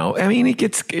think, you know, I mean, you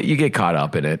get caught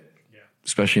up in it.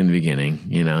 Especially in the beginning,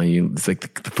 you know, it's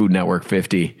like the Food Network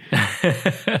 50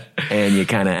 and you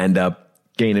kind of end up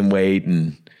gaining weight.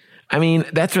 And I mean,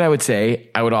 that's what I would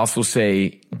say. I would also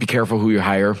say, be careful who you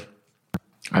hire.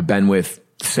 I've been with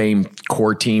the same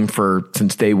core team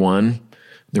since day one.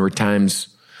 There were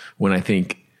times when I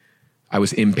think I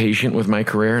was impatient with my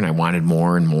career and I wanted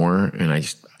more and more. And I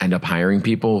just end up hiring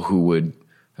people who would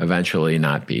eventually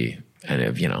not be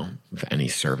of any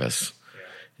service.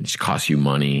 It just costs you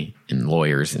money and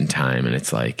lawyers and time. And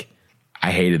it's like, I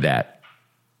hated that.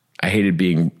 I hated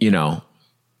being, you know,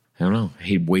 I don't know. I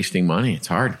hate wasting money. It's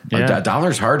hard. Yeah. A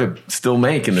dollar's hard to still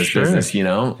make in this business, you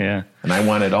know? Yeah. And I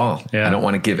want it all. Yeah. I don't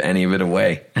want to give any of it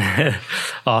away.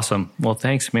 Awesome. Well,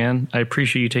 thanks, man. I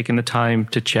appreciate you taking the time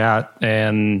to chat,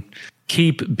 and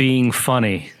keep being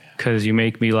funny because you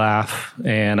make me laugh.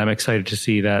 And I'm excited to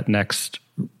see that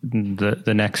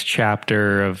the next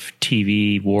chapter of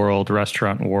TV world,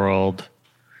 restaurant world,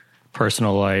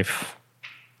 personal life.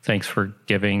 Thanks for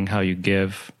giving how you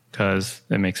give, because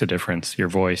it makes a difference. Your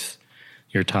voice,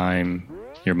 your time,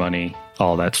 your money,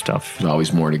 all that stuff. There's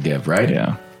always more to give, right?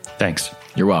 Yeah. Thanks.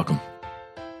 You're welcome.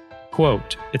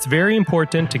 Quote, "It's very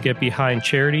important to get behind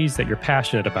charities that you're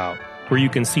passionate about, where you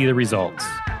can see the results."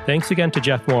 Thanks again to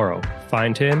Jeff Morrow.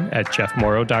 Find him at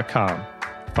jeffmorrow.com.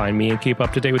 Find me and keep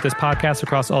up to date with this podcast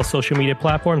across all social media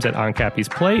platforms at On Cappy's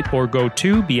Plate, or go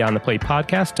to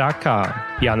BeyondThePlatePodcast.com.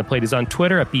 Beyond the Plate is on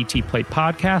Twitter at BT Plate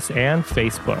Podcast and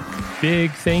Facebook.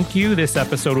 Big thank you. This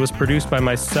episode was produced by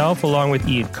myself along with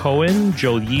Ian Cohen,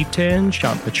 Joel Yeaton,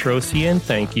 Sean Petrosian.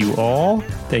 Thank you all.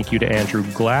 Thank you to Andrew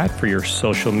Glatt for your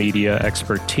social media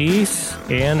expertise.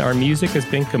 And our music has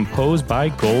been composed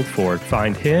by Goldford.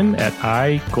 Find him at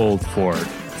iGoldford.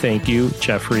 Thank you,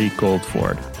 Jeffrey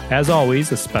Goldford. As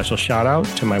always, a special shout out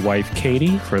to my wife,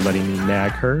 Katie, for letting me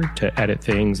nag her to edit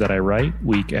things that I write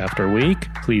week after week.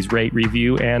 Please rate,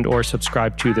 review, and or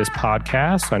subscribe to this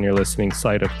podcast on your listening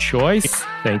site of choice.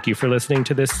 Thank you for listening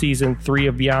to this season 3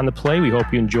 of Beyond the Play. We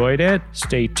hope you enjoyed it.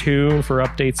 Stay tuned for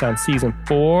updates on season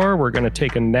 4. We're going to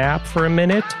take a nap for a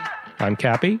minute. I'm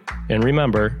Cappy, and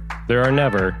remember, there are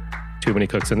never too many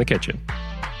cooks in the kitchen.